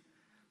misma.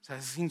 O sea,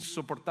 es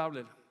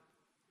insoportable.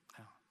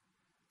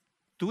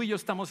 Tú y yo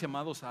estamos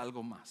llamados a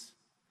algo más.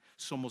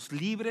 Somos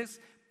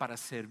libres para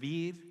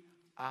servir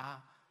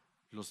a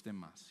los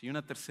demás. Y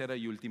una tercera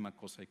y última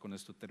cosa, y con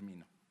esto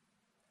termino.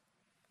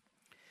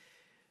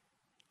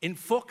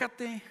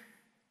 Enfócate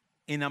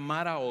en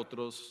amar a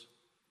otros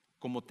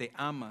como te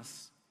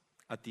amas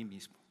a ti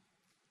mismo.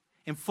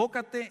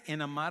 Enfócate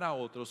en amar a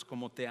otros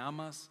como te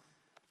amas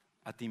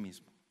a ti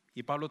mismo.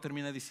 Y Pablo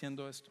termina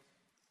diciendo esto.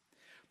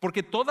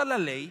 Porque toda la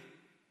ley,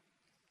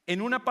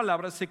 en una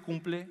palabra, se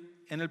cumple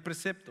en el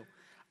precepto: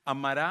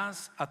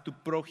 amarás a tu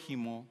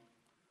prójimo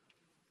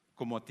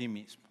como a ti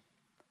mismo.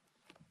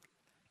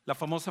 La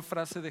famosa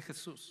frase de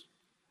Jesús,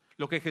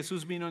 lo que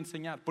Jesús vino a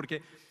enseñar.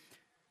 Porque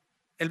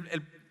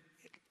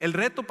el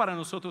reto para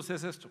nosotros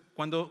es esto.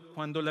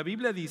 Cuando la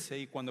Biblia dice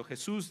y cuando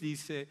Jesús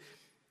dice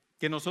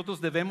que nosotros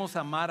debemos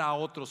amar a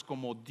otros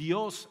como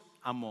Dios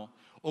amó,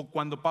 o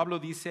cuando Pablo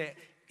dice,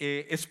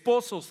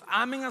 esposos,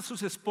 amen a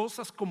sus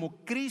esposas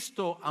como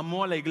Cristo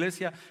amó a la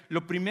iglesia,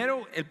 el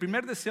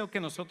primer deseo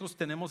que nosotros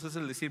tenemos es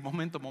el decir,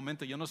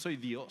 momento, yo no soy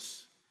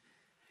Dios,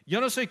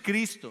 yo no soy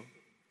Cristo,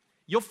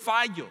 yo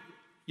fallo.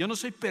 Yo no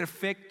soy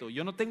perfecto,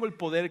 yo no tengo el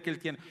poder que Él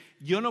tiene.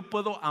 Yo no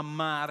puedo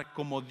amar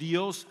como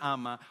Dios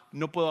ama,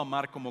 no puedo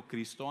amar como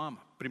Cristo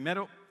ama.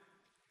 Primero,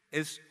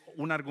 es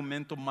un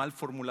argumento mal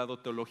formulado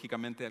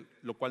teológicamente,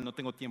 lo cual no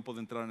tengo tiempo de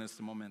entrar en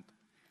este momento.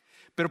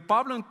 Pero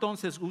Pablo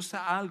entonces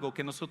usa algo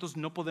que nosotros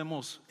no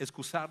podemos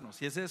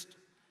excusarnos, y es esto: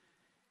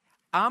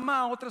 ama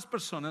a otras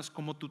personas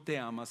como tú te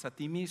amas a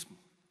ti mismo.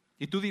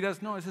 Y tú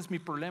dirás, no, ese es mi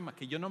problema,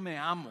 que yo no me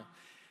amo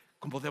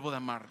como debo de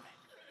amarme.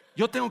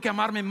 Yo tengo que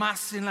amarme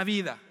más en la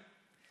vida.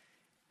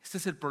 Este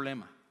es el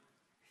problema,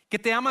 que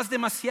te amas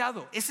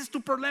demasiado. Ese es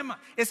tu problema,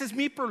 ese es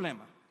mi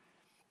problema.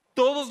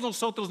 Todos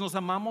nosotros nos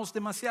amamos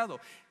demasiado.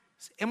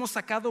 Hemos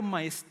sacado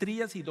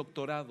maestrías y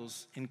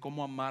doctorados en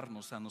cómo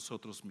amarnos a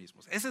nosotros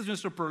mismos. Ese es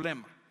nuestro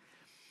problema.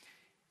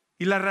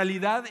 Y la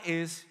realidad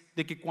es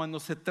de que cuando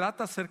se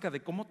trata acerca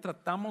de cómo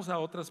tratamos a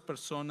otras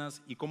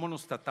personas y cómo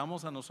nos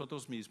tratamos a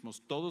nosotros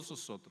mismos, todos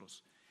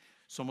nosotros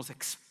somos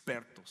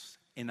expertos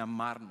en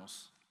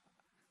amarnos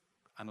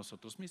a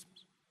nosotros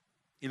mismos.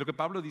 Y lo que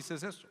Pablo dice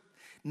es eso: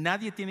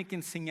 nadie tiene que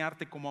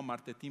enseñarte cómo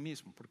amarte a ti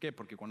mismo. ¿Por qué?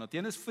 Porque cuando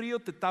tienes frío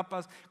te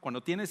tapas,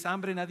 cuando tienes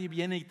hambre nadie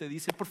viene y te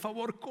dice, por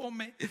favor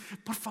come,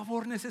 por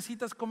favor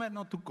necesitas comer.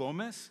 No, tú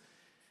comes.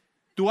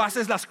 Tú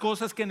haces las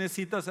cosas que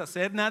necesitas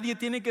hacer. Nadie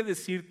tiene que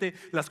decirte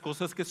las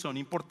cosas que son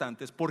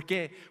importantes. ¿Por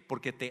qué?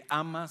 Porque te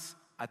amas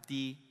a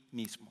ti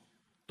mismo.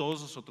 Todos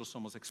nosotros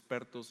somos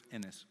expertos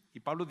en eso. Y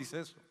Pablo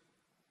dice eso.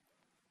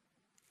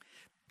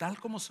 Tal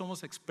como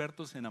somos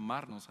expertos en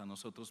amarnos a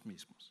nosotros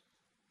mismos,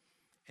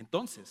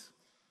 entonces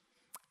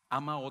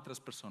ama a otras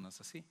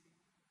personas así.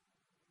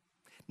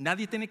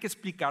 Nadie tiene que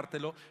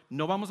explicártelo.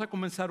 No vamos a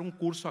comenzar un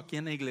curso aquí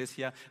en la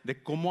iglesia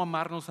de cómo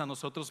amarnos a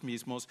nosotros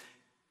mismos.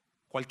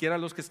 Cualquiera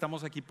de los que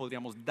estamos aquí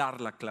podríamos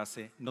dar la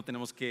clase.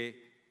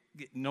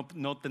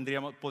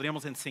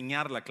 Podríamos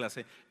enseñar la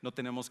clase. No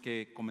tenemos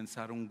que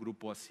comenzar un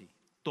grupo así.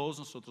 Todos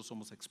nosotros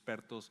somos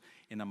expertos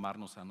en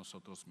amarnos a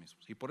nosotros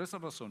mismos. Y por esa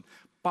razón,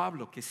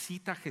 Pablo, que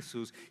cita a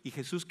Jesús, y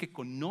Jesús que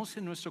conoce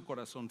nuestro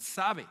corazón,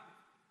 sabe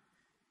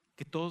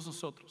que todos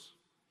nosotros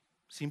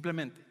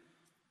simplemente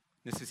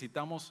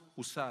necesitamos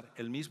usar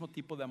el mismo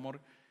tipo de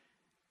amor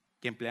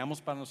que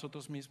empleamos para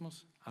nosotros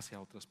mismos hacia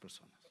otras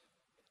personas.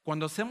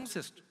 Cuando hacemos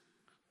esto,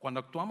 cuando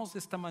actuamos de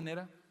esta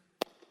manera,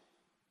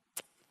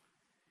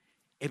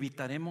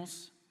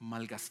 evitaremos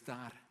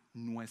malgastar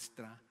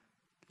nuestra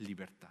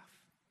libertad.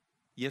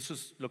 Y eso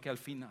es lo que al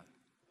final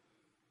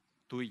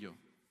tú y yo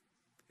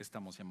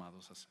estamos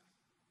llamados a hacer.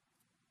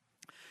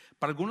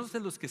 Para algunos de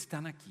los que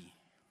están aquí,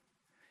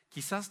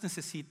 quizás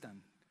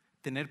necesitan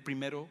tener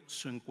primero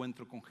su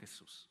encuentro con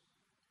Jesús.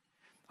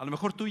 A lo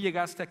mejor tú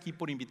llegaste aquí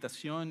por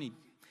invitación y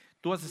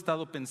tú has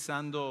estado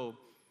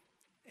pensando,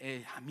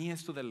 a mí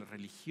esto de la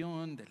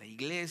religión, de la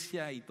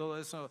iglesia y todo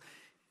eso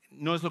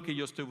no es lo que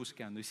yo estoy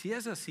buscando. Y si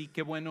es así,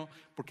 qué bueno,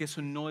 porque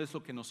eso no es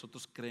lo que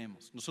nosotros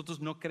creemos.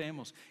 Nosotros no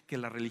creemos que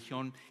la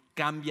religión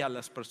cambia a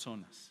las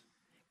personas.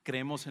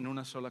 Creemos en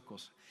una sola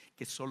cosa: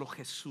 que solo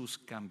Jesús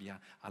cambia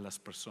a las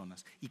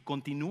personas y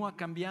continúa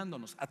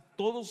cambiándonos a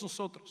todos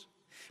nosotros.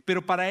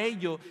 Pero para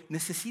ello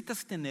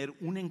necesitas tener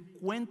un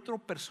encuentro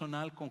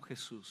personal con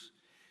Jesús,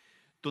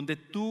 donde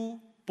tú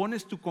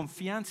pones tu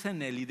confianza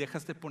en Él y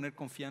dejas de poner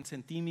confianza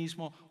en ti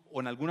mismo o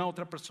en alguna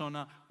otra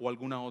persona o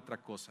alguna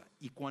otra cosa.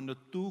 Y cuando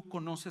tú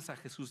conoces a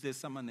Jesús de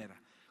esa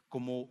manera,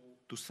 como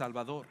tu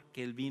Salvador,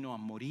 que Él vino a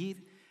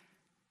morir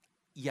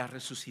y a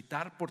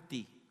resucitar por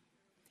ti,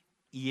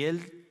 y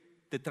Él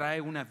te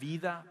trae una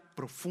vida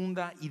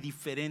profunda y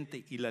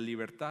diferente y la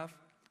libertad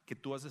que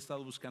tú has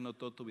estado buscando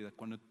toda tu vida,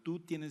 cuando tú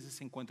tienes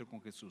ese encuentro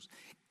con Jesús,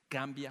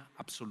 cambia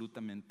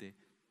absolutamente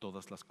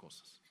todas las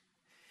cosas.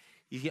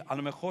 Y a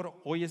lo mejor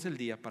hoy es el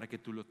día para que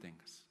tú lo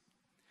tengas.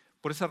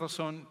 Por esa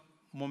razón,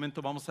 un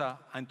momento vamos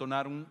a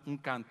entonar un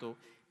canto,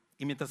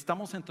 y mientras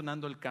estamos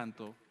entonando el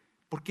canto,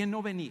 ¿por qué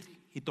no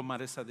venir y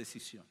tomar esa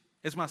decisión?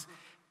 Es más,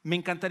 me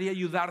encantaría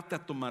ayudarte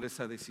a tomar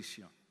esa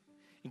decisión.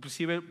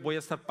 Inclusive voy a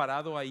estar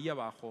parado ahí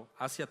abajo,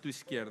 hacia tu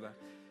izquierda.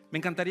 Me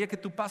encantaría que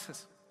tú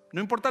pases. No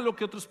importa lo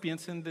que otros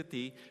piensen de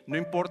ti, no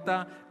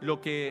importa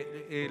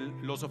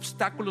los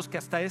obstáculos que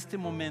hasta este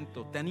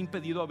momento te han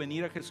impedido a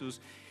venir a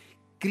Jesús.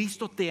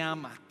 Cristo te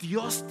ama,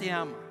 Dios te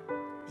ama,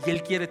 y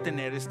Él quiere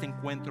tener este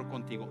encuentro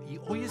contigo. Y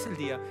hoy es el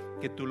día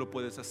que tú lo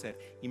puedes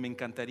hacer. Y me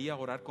encantaría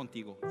orar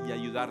contigo y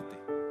ayudarte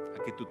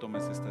a que tú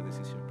tomes esta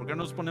decisión. ¿Por qué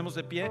no nos ponemos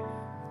de pie?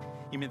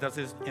 Y mientras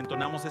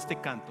entonamos este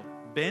canto,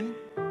 ven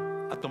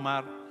a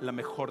tomar la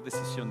mejor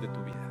decisión de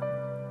tu vida.